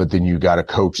 but then you got to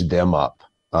coach them up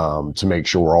to make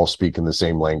sure we're all speaking the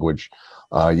same language.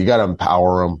 You got to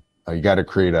empower them. You got to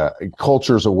create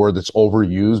culture is a word that's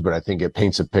overused, but I think it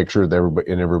paints a picture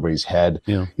in everybody's head.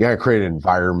 Yeah. You got to create an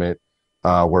environment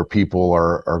where people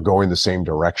are going the same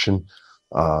direction.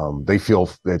 They feel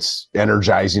it's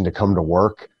energizing to come to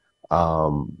work.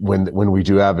 When we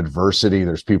do have adversity,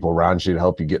 there's people around you to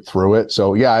help you get through it.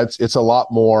 So yeah, it's a lot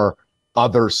more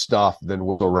other stuff than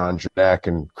whistle around your neck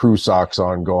and crew socks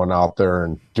on going out there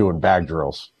and doing bag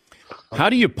drills. How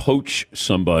do you poach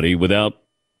somebody without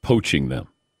poaching them?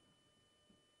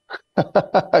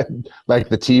 Like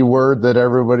the T word that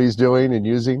everybody's doing and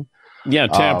using. Yeah,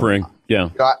 tampering. Yeah.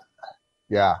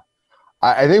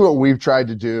 I think what we've tried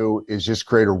to do is just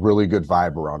create a really good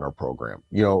vibe around our program.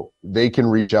 They can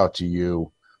reach out to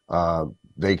you.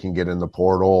 They can get in the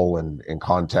portal and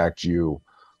contact you.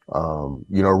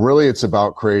 Really it's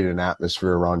about creating an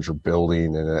atmosphere around your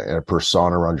building and a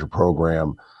persona around your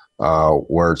program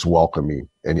where it's welcoming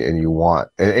and you want.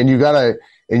 And you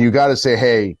gotta say,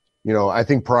 hey, I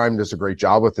think Prime does a great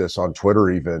job with this on Twitter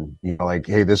even,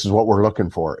 hey, this is what we're looking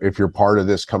for. If you're part of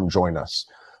this, come join us.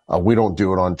 We don't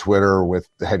do it on Twitter with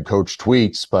the head coach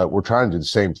tweets, but we're trying to do the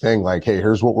same thing. Like, hey,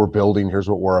 here's what we're building. Here's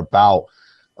what we're about.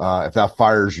 If that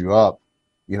fires you up,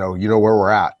 you know where we're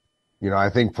at. I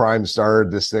think Prime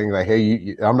started this thing like,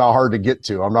 hey, I'm not hard to get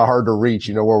to. I'm not hard to reach.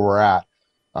 You know where we're at.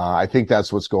 I think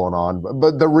that's what's going on.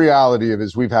 But the reality of it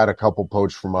is we've had a couple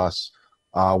poach from us.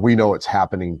 We know it's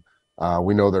happening.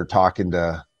 We know they're talking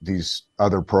to these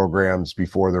other programs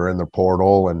before they're in the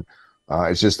portal, and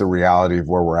it's just the reality of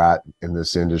where we're at in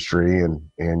this industry,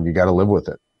 and you got to live with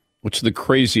it. What's the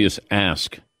craziest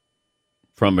ask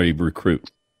from a recruit?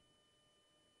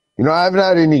 I haven't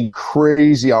had any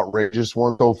crazy, outrageous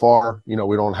ones so far. We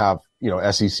don't have,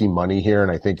 SEC money here,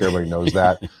 and I think everybody knows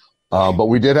that. But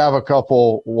we did have a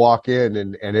couple walk in,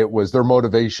 and it was their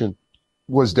motivation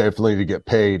was definitely to get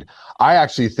paid. I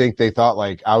actually think they thought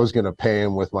like I was going to pay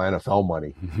him with my NFL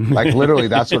money. Like literally,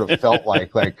 that's what it felt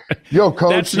like. Like, yo,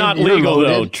 coach, that's not legal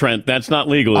though, Trent. That's not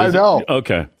legal. I know.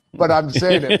 Okay. But I'm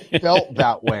saying it felt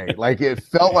that way. Like it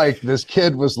felt like this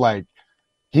kid was like,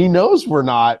 he knows we're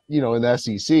not, in the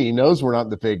SEC. He knows we're not in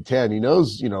the Big Ten. He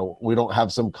knows, we don't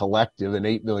have some collective, an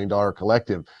 $8 million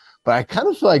collective. But I kind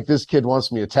of feel like this kid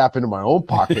wants me to tap into my own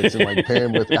pockets and like pay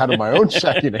him out of my own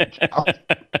checking account.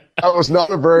 That was not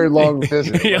a very long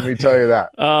visit, let me tell you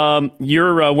that.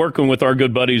 You're working with our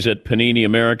good buddies at Panini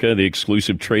America, the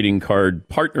exclusive trading card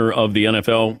partner of the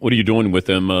NFL. What are you doing with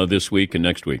them this week and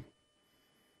next week?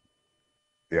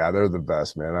 Yeah, they're the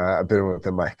best, man. I've been with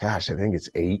them, I think it's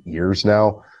 8 years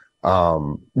now.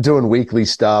 Doing weekly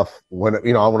stuff. When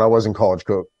I was in college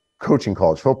coaching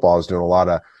college football, I was doing a lot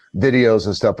of videos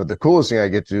and stuff. But the coolest thing I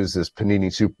get to do is this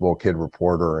Panini Super Bowl Kid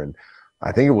Reporter. And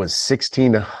I think it was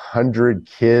 1,600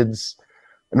 kids.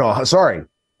 No, sorry,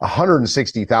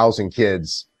 160,000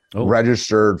 kids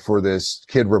registered for this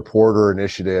Kid Reporter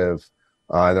initiative.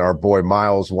 And our boy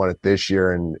Miles won it this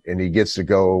year, and he gets to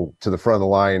go to the front of the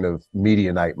line of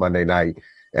media night Monday night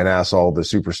and ask all the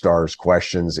superstars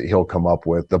questions that he'll come up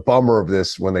with. The bummer of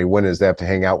this when they win is they have to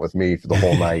hang out with me for the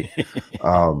whole night.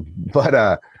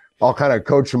 But I'll kind of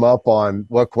coach them up on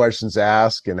what questions to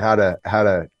ask and how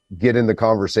to get in the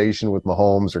conversation with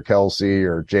Mahomes or Kelsey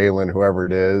or Jalen, whoever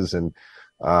it is. And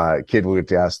kid will get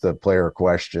to ask the player a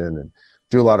question and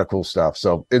do a lot of cool stuff.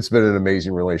 So it's been an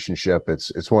amazing relationship.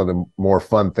 It's one of the more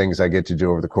fun things I get to do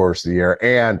over the course of the year.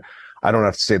 And I don't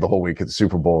have to stay the whole week at the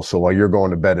Super Bowl. So while you're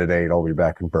going to bed at 8, I'll be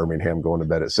back in Birmingham going to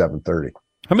bed at 7:30.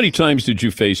 How many times did you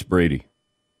face Brady?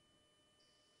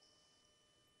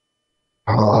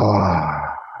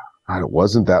 It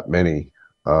wasn't that many.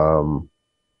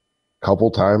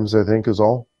 Couple times, I think, is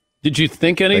all. Did you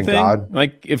think anything? Thank God.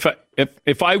 Like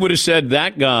if I would have said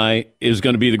that guy is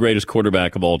going to be the greatest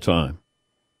quarterback of all time,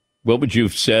 what would you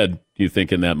have said, do you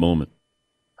think, in that moment?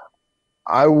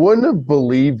 I wouldn't have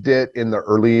believed it in the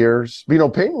early years.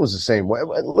 Peyton was the same way.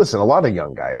 Listen, a lot of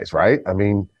young guys, right? I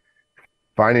mean,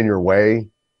 finding your way.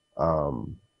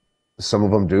 Some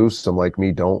of them do. Some like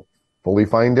me don't fully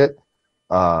find it.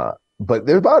 But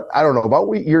there's about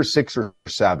year 6 or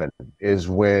 7 is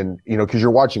when, because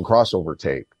you're watching crossover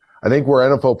tape. I think where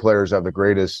NFL players have the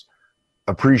greatest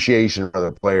appreciation of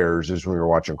the players is when you're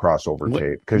watching crossover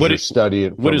tape because you're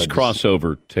studying. What is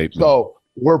crossover tape? So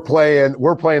we're playing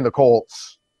the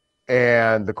Colts,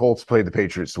 and the Colts played the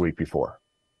Patriots the week before.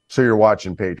 So you're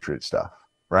watching Patriot stuff,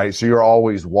 right? So you're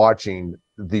always watching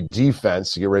the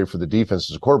defense to get ready for the defense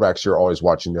as a quarterback. So you're always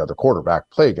watching the other quarterback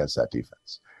play against that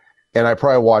defense. And I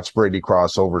probably watched Brady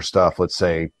crossover stuff, let's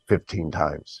say 15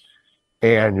 times.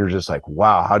 And you're just like,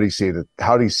 wow, how do you see that?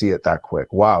 How do you see it that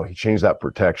quick? Wow, he changed that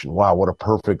protection. Wow, what a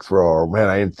perfect throw. Or man,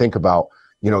 I didn't think about,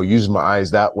 using my eyes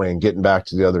that way and getting back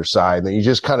to the other side. And then you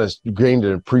just kind of gained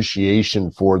an appreciation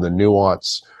for the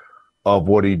nuance of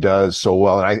what he does so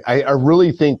well. And I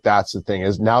really think that's the thing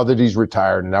is now that he's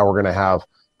retired and now we're going to have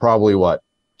probably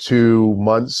 2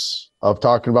 months of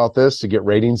talking about this to get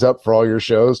ratings up for all your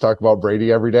shows, talk about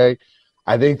Brady every day.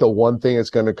 I think the one thing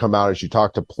that's going to come out as you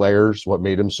talk to players, what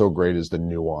made him so great is the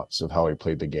nuance of how he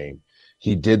played the game.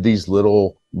 He did these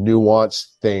little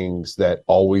nuanced things that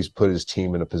always put his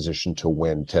team in a position to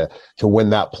win, to win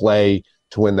that play,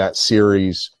 to win that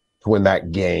series, to win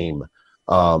that game.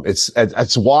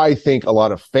 It's why I think a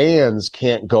lot of fans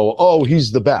can't go, oh,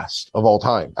 he's the best of all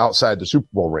time outside the Super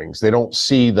Bowl rings. They don't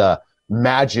see the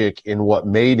magic in what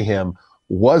made him.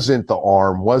 Wasn't the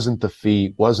arm, wasn't the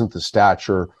feet, wasn't the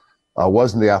stature,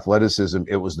 wasn't the athleticism.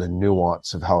 It was the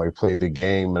nuance of how he played the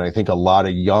game. And I think a lot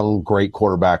of young, great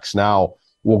quarterbacks now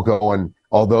will go and,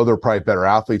 although they're probably better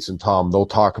athletes than Tom, they'll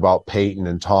talk about Peyton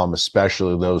and Tom,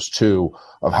 especially those two,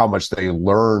 of how much they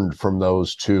learned from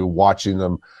those two, watching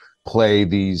them play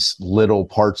these little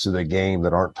parts of the game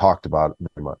that aren't talked about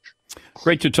very much.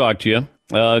 Great to talk to you.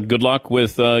 Good luck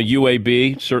with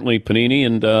UAB, certainly Panini,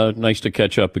 and nice to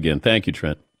catch up again. Thank you,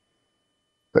 Trent.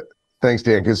 Thanks,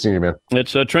 Dan. Good seeing you, man.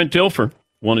 It's Trent Dilfer,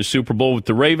 won a Super Bowl with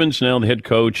the Ravens, now the head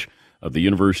coach of the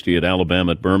University at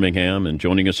Alabama at Birmingham, and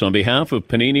joining us on behalf of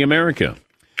Panini America.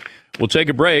 We'll take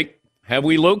a break. Have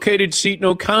we located Seton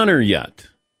O'Connor yet?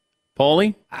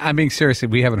 Paulie? I'm being serious.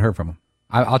 We haven't heard from him.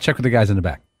 I'll check with the guys in the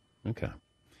back. Okay.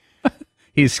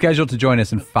 He's scheduled to join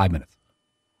us in 5 minutes.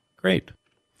 Great.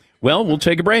 Well, we'll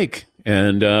take a break,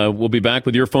 and we'll be back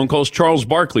with your phone calls. Charles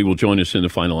Barkley will join us in the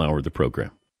final hour of the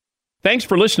program. Thanks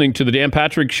for listening to the Dan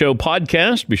Patrick Show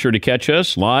podcast. Be sure to catch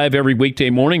us live every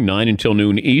weekday morning, 9 until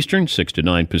noon Eastern, 6 to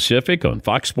 9 Pacific on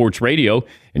Fox Sports Radio.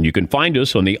 And you can find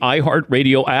us on the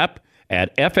iHeartRadio app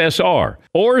at FSR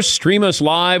or stream us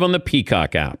live on the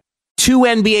Peacock app. Two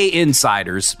NBA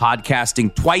insiders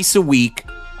podcasting twice a week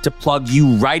to plug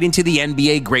you right into the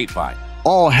NBA grapevine.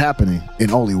 All happening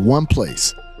in only one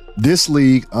place. This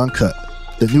League Uncut,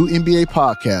 the new NBA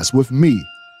podcast with me,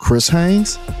 Chris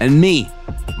Haynes, and me,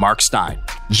 Mark Stein.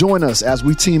 Join us as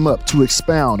we team up to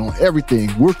expound on everything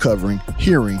we're covering,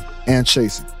 hearing, and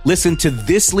chasing. Listen to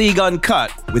This League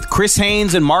Uncut with Chris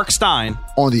Haynes and Mark Stein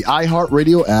on the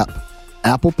iHeartRadio app,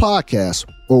 Apple Podcasts,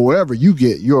 or wherever you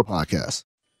get your podcasts.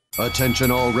 Attention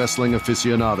all wrestling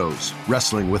aficionados.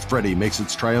 Wrestling with Freddie makes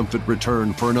its triumphant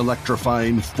return for an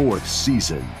electrifying 4th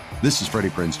season. This is Freddie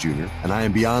Prinze Jr., and I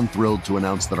am beyond thrilled to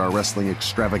announce that our wrestling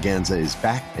extravaganza is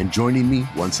back, and joining me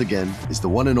once again is the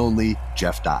one and only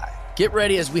Jeff Dye. Get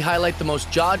ready as we highlight the most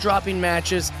jaw-dropping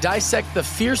matches, dissect the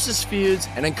fiercest feuds,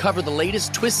 and uncover the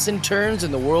latest twists and turns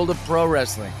in the world of pro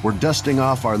wrestling. We're dusting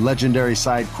off our legendary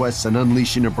side quests and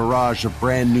unleashing a barrage of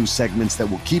brand new segments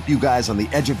that will keep you guys on the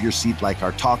edge of your seat like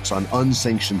our talks on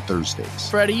Unsanctioned Thursdays.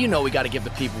 Freddie, you know we got to give the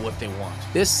people what they want.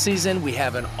 This season, we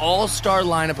have an all-star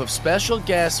lineup of special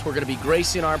guests who are going to be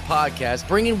gracing our podcast,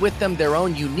 bringing with them their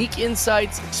own unique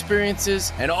insights,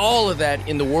 experiences, and all of that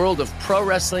in the world of pro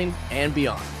wrestling and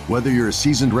beyond. Whether you're a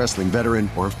seasoned wrestling veteran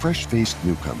or a fresh-faced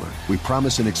newcomer, we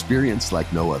promise an experience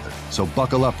like no other. So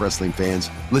buckle up, wrestling fans.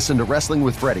 Listen to Wrestling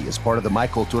with Freddie as part of the My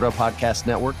Cultura Podcast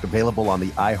Network, available on the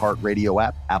iHeartRadio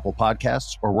app, Apple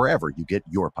Podcasts, or wherever you get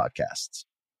your podcasts.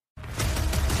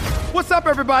 What's up,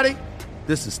 everybody?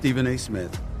 This is Stephen A.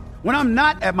 Smith. When I'm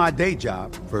not at my day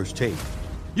job, First Take,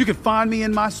 you can find me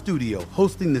in my studio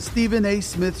hosting the Stephen A.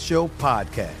 Smith Show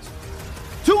podcast.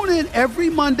 Tune in every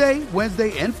Monday,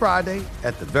 Wednesday, and Friday,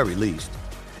 at the very least,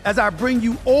 as I bring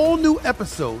you all new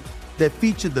episodes that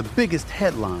feature the biggest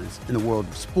headlines in the world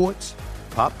of sports,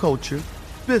 pop culture,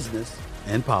 business,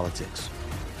 and politics.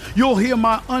 You'll hear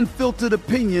my unfiltered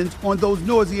opinions on those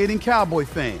nauseating Cowboy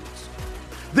fans,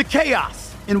 the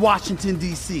chaos in Washington,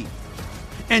 D.C.,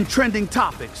 and trending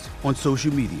topics on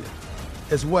social media,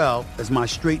 as well as my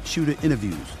straight shooter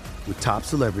interviews with top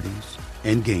celebrities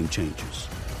and game changers.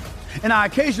 And I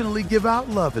occasionally give out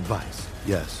love advice.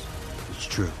 Yes, it's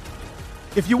true.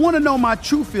 If you want to know my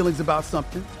true feelings about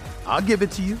something, I'll give it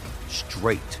to you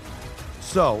straight.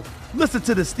 So listen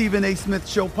to the Stephen A. Smith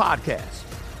Show podcast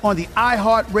on the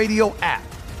iHeartRadio app,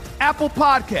 Apple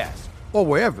Podcasts, or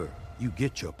wherever you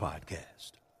get your podcast.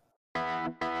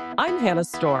 I'm Hannah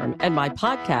Storm, and my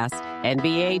podcast,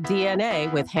 NBA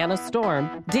DNA with Hannah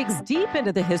Storm, digs deep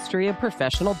into the history of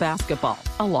professional basketball,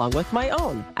 along with my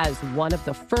own, as one of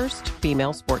the first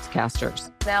female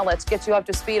sportscasters. Now let's get you up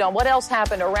to speed on what else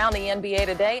happened around the NBA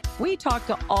today. We talk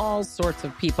to all sorts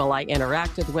of people I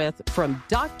interacted with, from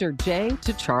Dr. J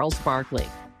to Charles Barkley,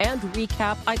 and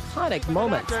recap iconic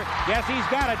moments. Yes, he's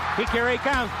got it. Here he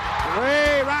comes.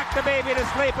 Way rock the baby to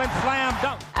sleep and slam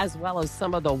dunk. As well as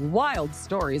some of the wild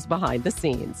stories behind the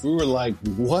scenes. We were like,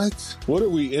 what? What are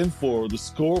we in for? The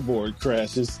scoreboard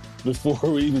crashes before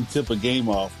we even tip a game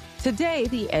off. Today,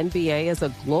 the NBA is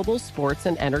a global sports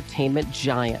and entertainment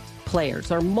giant.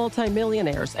 Players are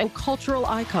multimillionaires and cultural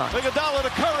icons. Iguodala to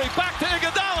Curry, back to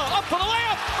Iguodala, up for the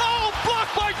layup. Oh,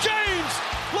 blocked by James.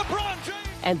 LeBron James.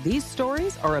 And these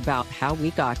stories are about how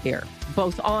we got here,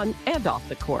 both on and off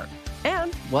the court.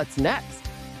 And what's next?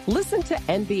 Listen to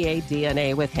NBA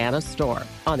DNA with Hannah Storm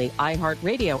on the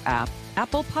iHeartRadio app,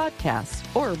 Apple Podcasts,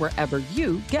 or wherever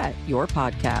you get your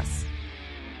podcasts.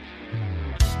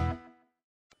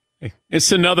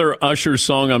 It's another Usher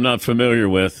song I'm not familiar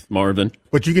with, Marvin.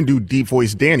 But you can do deep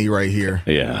voice Danny right here.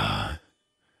 Yeah.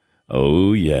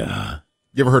 Oh, yeah.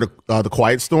 You ever heard of The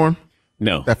Quiet Storm?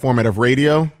 No. That format of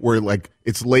radio where, like,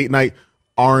 it's late night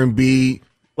R&B.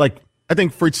 Like, I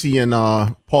think Fritzy and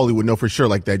Paulie would know for sure,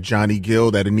 like that Johnny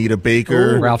Gill, that Anita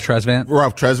Baker. Ooh. Ralph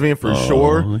Tresvant for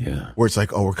sure. Yeah. Where it's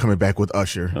like, oh, we're coming back with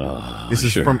Usher. This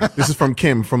is from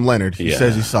Kim from Leonard. He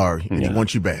says he's sorry and he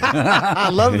wants you back. I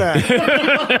love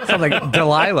that. Sounds like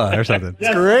Delilah or something.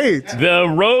 It's great.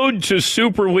 The Road to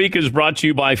Super Week is brought to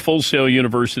you by Full Sail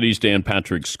University's Dan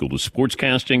Patrick School of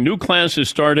Sportscasting. New classes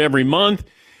start every month.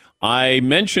 I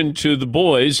mentioned to the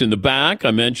boys in the back, I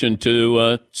mentioned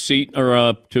to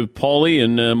to Paulie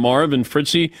and Marv and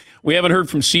Fritzy, we haven't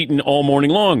heard from Seton all morning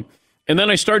long. And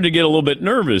then I started to get a little bit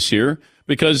nervous here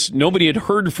because nobody had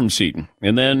heard from Seton.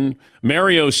 And then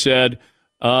Mario said,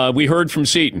 we heard from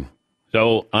Seton.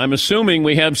 So I'm assuming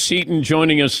we have Seton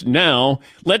joining us now.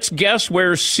 Let's guess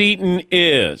where Seton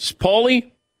is.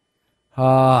 Paulie?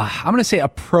 I'm going to say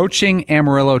approaching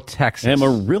Amarillo, Texas.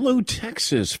 Amarillo,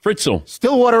 Texas. Fritzl.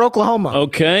 Stillwater, Oklahoma.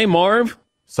 Okay, Marv.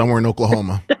 Somewhere in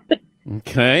Oklahoma.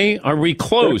 Okay. Are we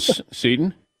close,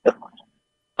 Seton?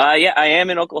 Yeah, I am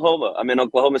in Oklahoma. I'm in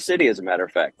Oklahoma City, as a matter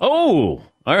of fact. Oh,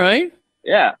 all right.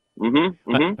 Yeah.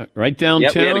 Mm-hmm. Right downtown.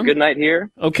 Yep, we had a good night here.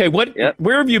 Okay,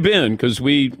 where have you been? Because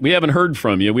we haven't heard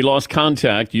from you. We lost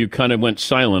contact. You kind of went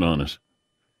silent on us.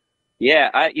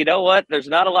 Yeah, you know what? There's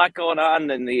not a lot going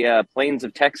on in the plains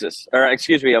of Texas, or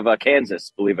excuse me, of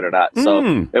Kansas, believe it or not.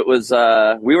 So it was,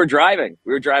 we were driving.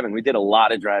 We did a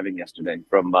lot of driving yesterday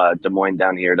from Des Moines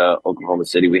down here to Oklahoma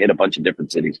City. We hit a bunch of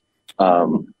different cities.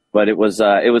 But it was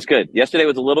good. Yesterday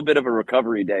was a little bit of a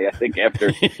recovery day, I think,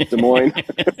 after Des Moines.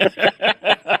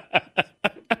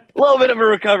 A little bit of a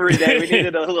recovery day. We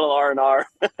needed a little R&R.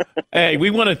 Hey,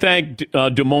 we want to thank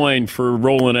Des Moines for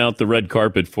rolling out the red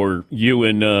carpet for you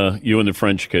and the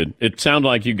French kid. It sounded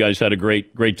like you guys had a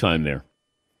great time there.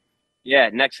 Yeah,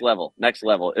 next level.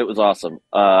 It was awesome.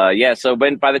 So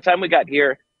by the time we got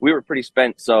here, we were pretty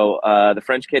spent. So the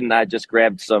French kid and I just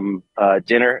grabbed some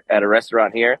dinner at a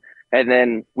restaurant here. And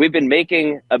then we've been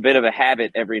making a bit of a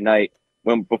habit every night.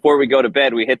 Before we go to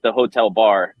bed, we hit the hotel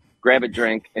bar, grab a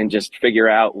drink, and just figure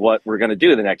out what we're going to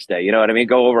do the next day. You know what I mean?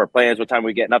 Go over our plans, what time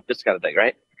we're getting up, this kind of thing,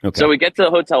 right? Okay. So we get to the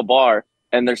hotel bar,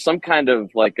 and there's some kind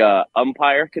of like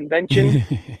umpire convention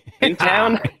in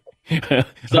town.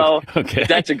 So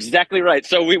That's exactly right.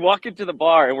 So we walk into the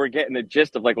bar, and we're getting the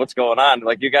gist of like what's going on.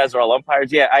 Like, you guys are all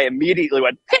umpires? Yeah, I immediately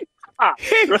went,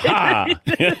 right?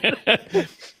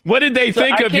 What did they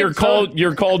think of your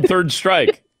called third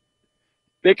strike?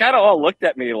 They kind of all looked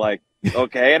at me like,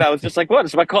 okay. And I was just like, what?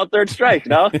 It's my called third strike.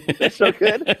 No, that's so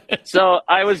good. So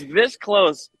I was this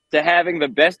close to having the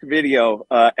best video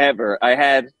ever.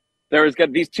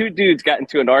 These two dudes got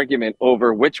into an argument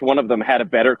over which one of them had a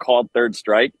better called third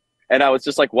strike. And I was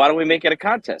just like, why don't we make it a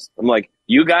contest? I'm like,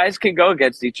 you guys can go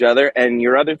against each other and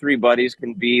your other three buddies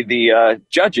can be the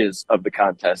judges of the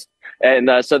contest. And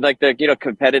so like the,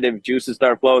 competitive juices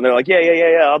start flowing. They're like,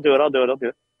 yeah, I'll do it.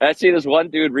 And I see this one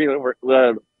dude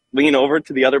lean over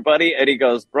to the other buddy, and he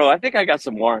goes, bro, I think I got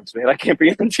some warrants, man. I can't be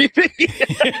on TV.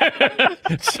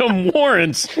 Some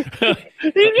warrants?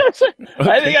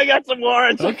 I think I got some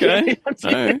warrants. Okay.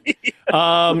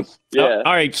 All right. All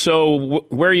right. So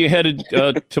where are you headed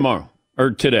tomorrow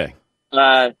or today?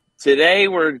 Today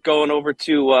we're going over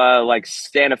to like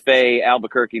Santa Fe,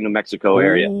 Albuquerque, New Mexico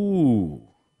area. Ooh.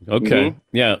 Okay. Mm-hmm.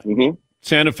 Yeah. Mm-hmm.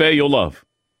 Santa Fe, you'll love.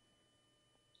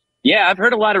 Yeah, I've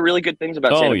heard a lot of really good things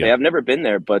about Santa Fe. Yeah. I've never been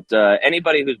there, but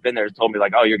anybody who's been there has told me,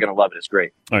 like, oh, you're going to love it. It's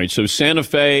great. All right, so Santa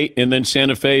Fe and then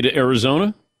Santa Fe to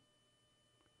Arizona?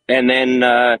 And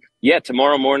then,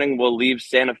 tomorrow morning we'll leave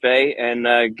Santa Fe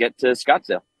and get to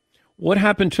Scottsdale. What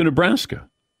happened to Nebraska?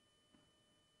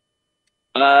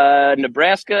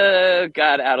 Nebraska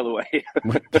got out of the way.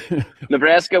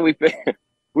 Nebraska, we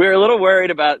were a little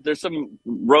worried about, there's some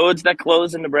roads that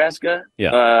close in Nebraska.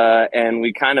 Yeah. And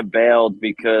we kind of bailed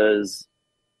because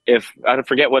I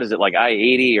forget, what is it, like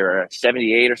I-80 or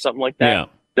 78 or something like that? Yeah.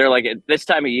 They're like, at this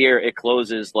time of year, it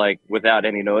closes like without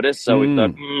any notice. So we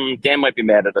thought, Dan might be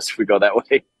mad at us if we go that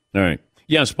way. All right.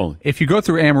 Yes, Paulie. If you go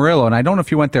through Amarillo, and I don't know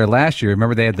if you went there last year,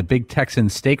 remember they had the big Texan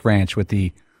steak ranch with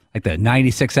the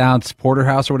 96-ounce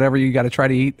porterhouse or whatever you got to try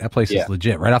to eat? That place is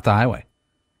legit, right off the highway.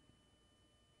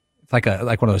 It's like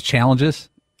one of those challenges.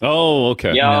 Oh,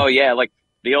 okay. Yeah, yeah, like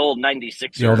the old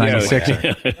 96. The old 96.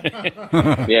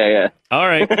 Yeah. All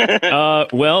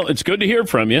right. Well, it's good to hear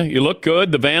from you. You look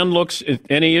good. The van looks.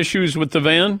 Any issues with the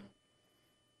van?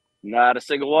 Not a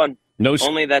single one.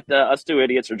 Only that us two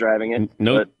idiots are driving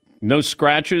it. No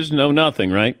scratches. No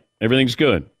nothing. Right. Everything's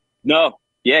good. No.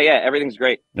 Yeah. Everything's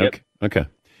great. Okay. Yep. Okay.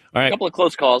 All right. A couple of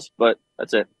close calls, but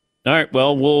that's it. All right.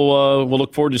 Well, we'll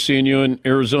look forward to seeing you in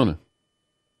Arizona.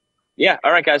 Yeah.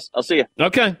 All right, guys. I'll see you.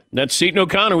 Okay. That's Seton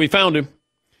O'Connor. We found him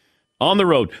on the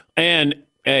road. And,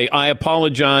 hey, I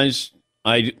apologize.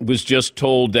 I was just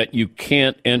told that you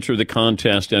can't enter the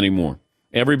contest anymore.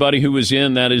 Everybody who was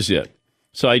in, that is it.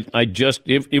 So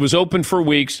it was open for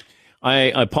weeks.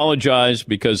 I apologize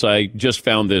because I just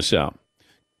found this out.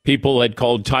 People had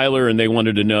called Tyler and they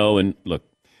wanted to know. And look,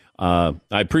 I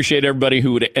appreciate everybody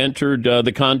who had entered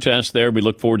the contest there. We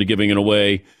look forward to giving it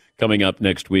away coming up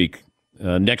next week.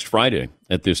 Next Friday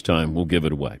at this time, we'll give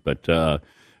it away. But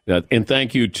and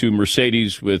thank you to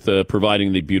Mercedes with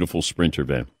providing the beautiful Sprinter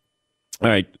van. All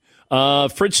right.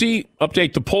 Fritzy,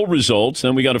 update the poll results.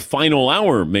 Then we got a final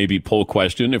hour, maybe, poll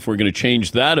question. If we're going to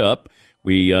change that up,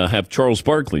 we have Charles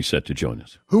Barkley set to join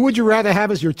us. Who would you rather have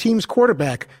as your team's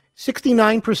quarterback?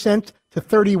 69% to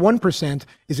 31%.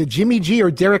 Is it Jimmy G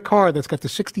or Derek Carr that's got the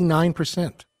 69%?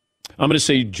 I'm going to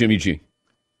say Jimmy G.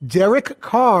 Derek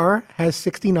Carr has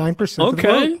 69% of the vote.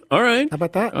 Okay, all right. How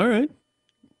about that? All right.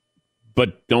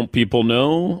 But don't people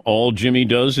know all Jimmy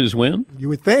does is win? You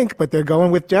would think, but they're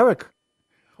going with Derek.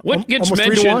 What gets Almost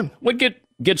mentioned? 3-1. What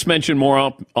gets mentioned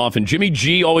more often? Jimmy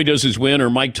G, all he does is win, or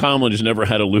Mike Tomlin has never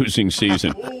had a losing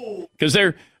season? Because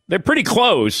they're pretty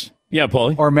close. Yeah,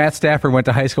 Paulie. Or Matt Stafford went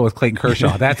to high school with Clayton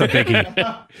Kershaw. That's a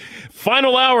biggie.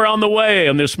 Final hour on the way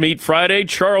on this Meet Friday.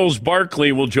 Charles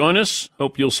Barkley will join us.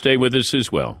 Hope you'll stay with us as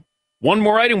well. One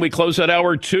more item. We close out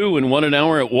hour 2, and what an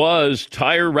hour it was.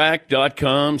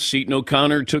 TireRack.com. Seton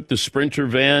O'Connor took the Sprinter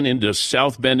van into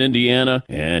South Bend, Indiana,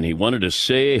 and he wanted to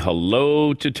say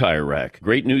hello to Tire Rack.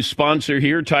 Great new sponsor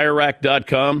here,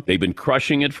 TireRack.com. They've been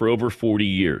crushing it for over 40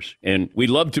 years, and we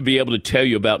love to be able to tell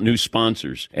you about new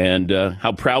sponsors and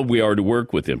how proud we are to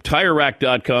work with them.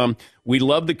 TireRack.com. We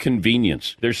love the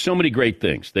convenience. There's so many great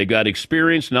things. They got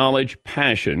experience, knowledge,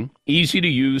 passion,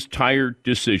 easy-to-use tire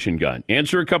decision guide.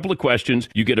 Answer a couple of questions.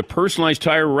 You get a personalized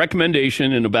tire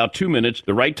recommendation in about 2 minutes.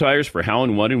 The right tires for how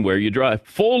and what and where you drive.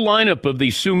 Full lineup of the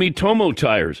Sumitomo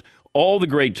tires. All the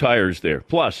great tires there.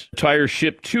 Plus, tires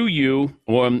shipped to you,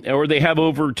 or they have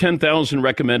over 10,000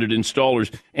 recommended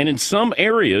installers. And in some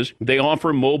areas, they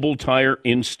offer mobile tire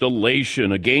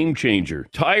installation, a game changer.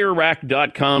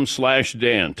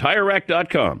 TireRack.com/Dan.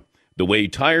 TireRack.com, the way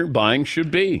tire buying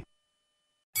should be.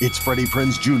 It's Freddie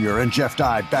Prinze Jr. and Jeff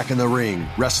Dye back in the ring.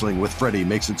 Wrestling with Freddie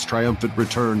makes its triumphant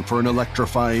return for an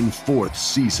electrifying 4th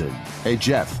season. Hey,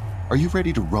 Jeff. Are you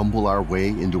ready to rumble our way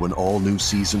into an all-new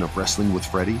season of Wrestling with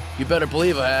Freddie? You better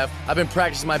believe I have. I've been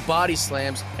practicing my body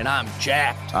slams, and I'm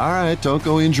jacked. All right, don't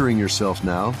go injuring yourself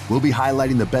now. We'll be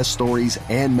highlighting the best stories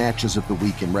and matches of the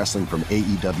week in wrestling from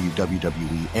AEW,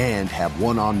 WWE, and have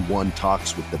one-on-one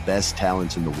talks with the best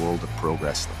talents in the world of pro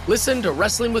wrestling. Listen to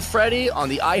Wrestling with Freddie on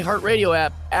the iHeartRadio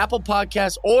app, Apple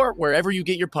Podcasts, or wherever you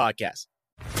get your podcasts.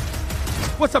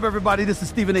 What's up, everybody? This is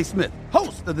Stephen A. Smith,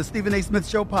 host of the Stephen A. Smith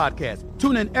Show podcast.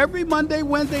 Tune in every Monday,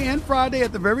 Wednesday, and Friday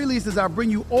at the very least as I bring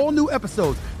you all new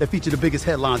episodes that feature the biggest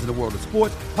headlines in the world of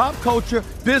sports, pop culture,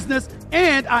 business,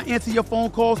 and I answer your phone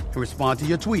calls and respond to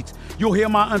your tweets. You'll hear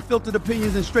my unfiltered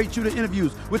opinions and straight-shooter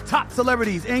interviews with top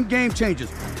celebrities and game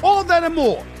changers. All of that and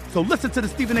more. So listen to the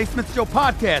Stephen A. Smith Show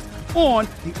podcast on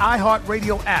the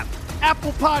iHeartRadio app,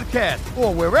 Apple Podcasts,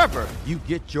 or wherever you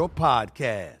get your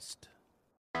podcast.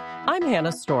 I'm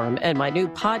Hannah Storm, and my new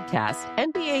podcast,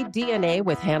 NBA DNA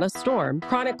with Hannah Storm,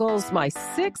 chronicles my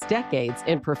 6 decades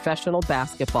in professional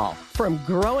basketball. From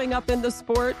growing up in the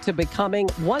sport to becoming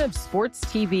one of sports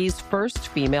TV's first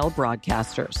female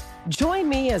broadcasters. Join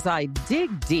me as I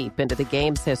dig deep into the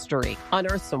game's history,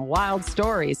 unearth some wild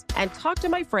stories, and talk to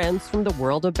my friends from the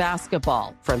world of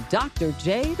basketball, from Dr.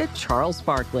 J to Charles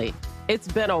Barkley.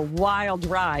 It's been a wild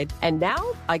ride, and now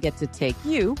I get to take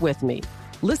you with me.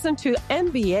 Listen to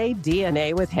NBA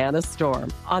DNA with Hannah Storm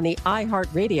on the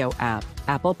iHeartRadio app,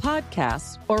 Apple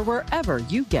Podcasts, or wherever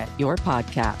you get your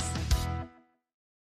podcasts.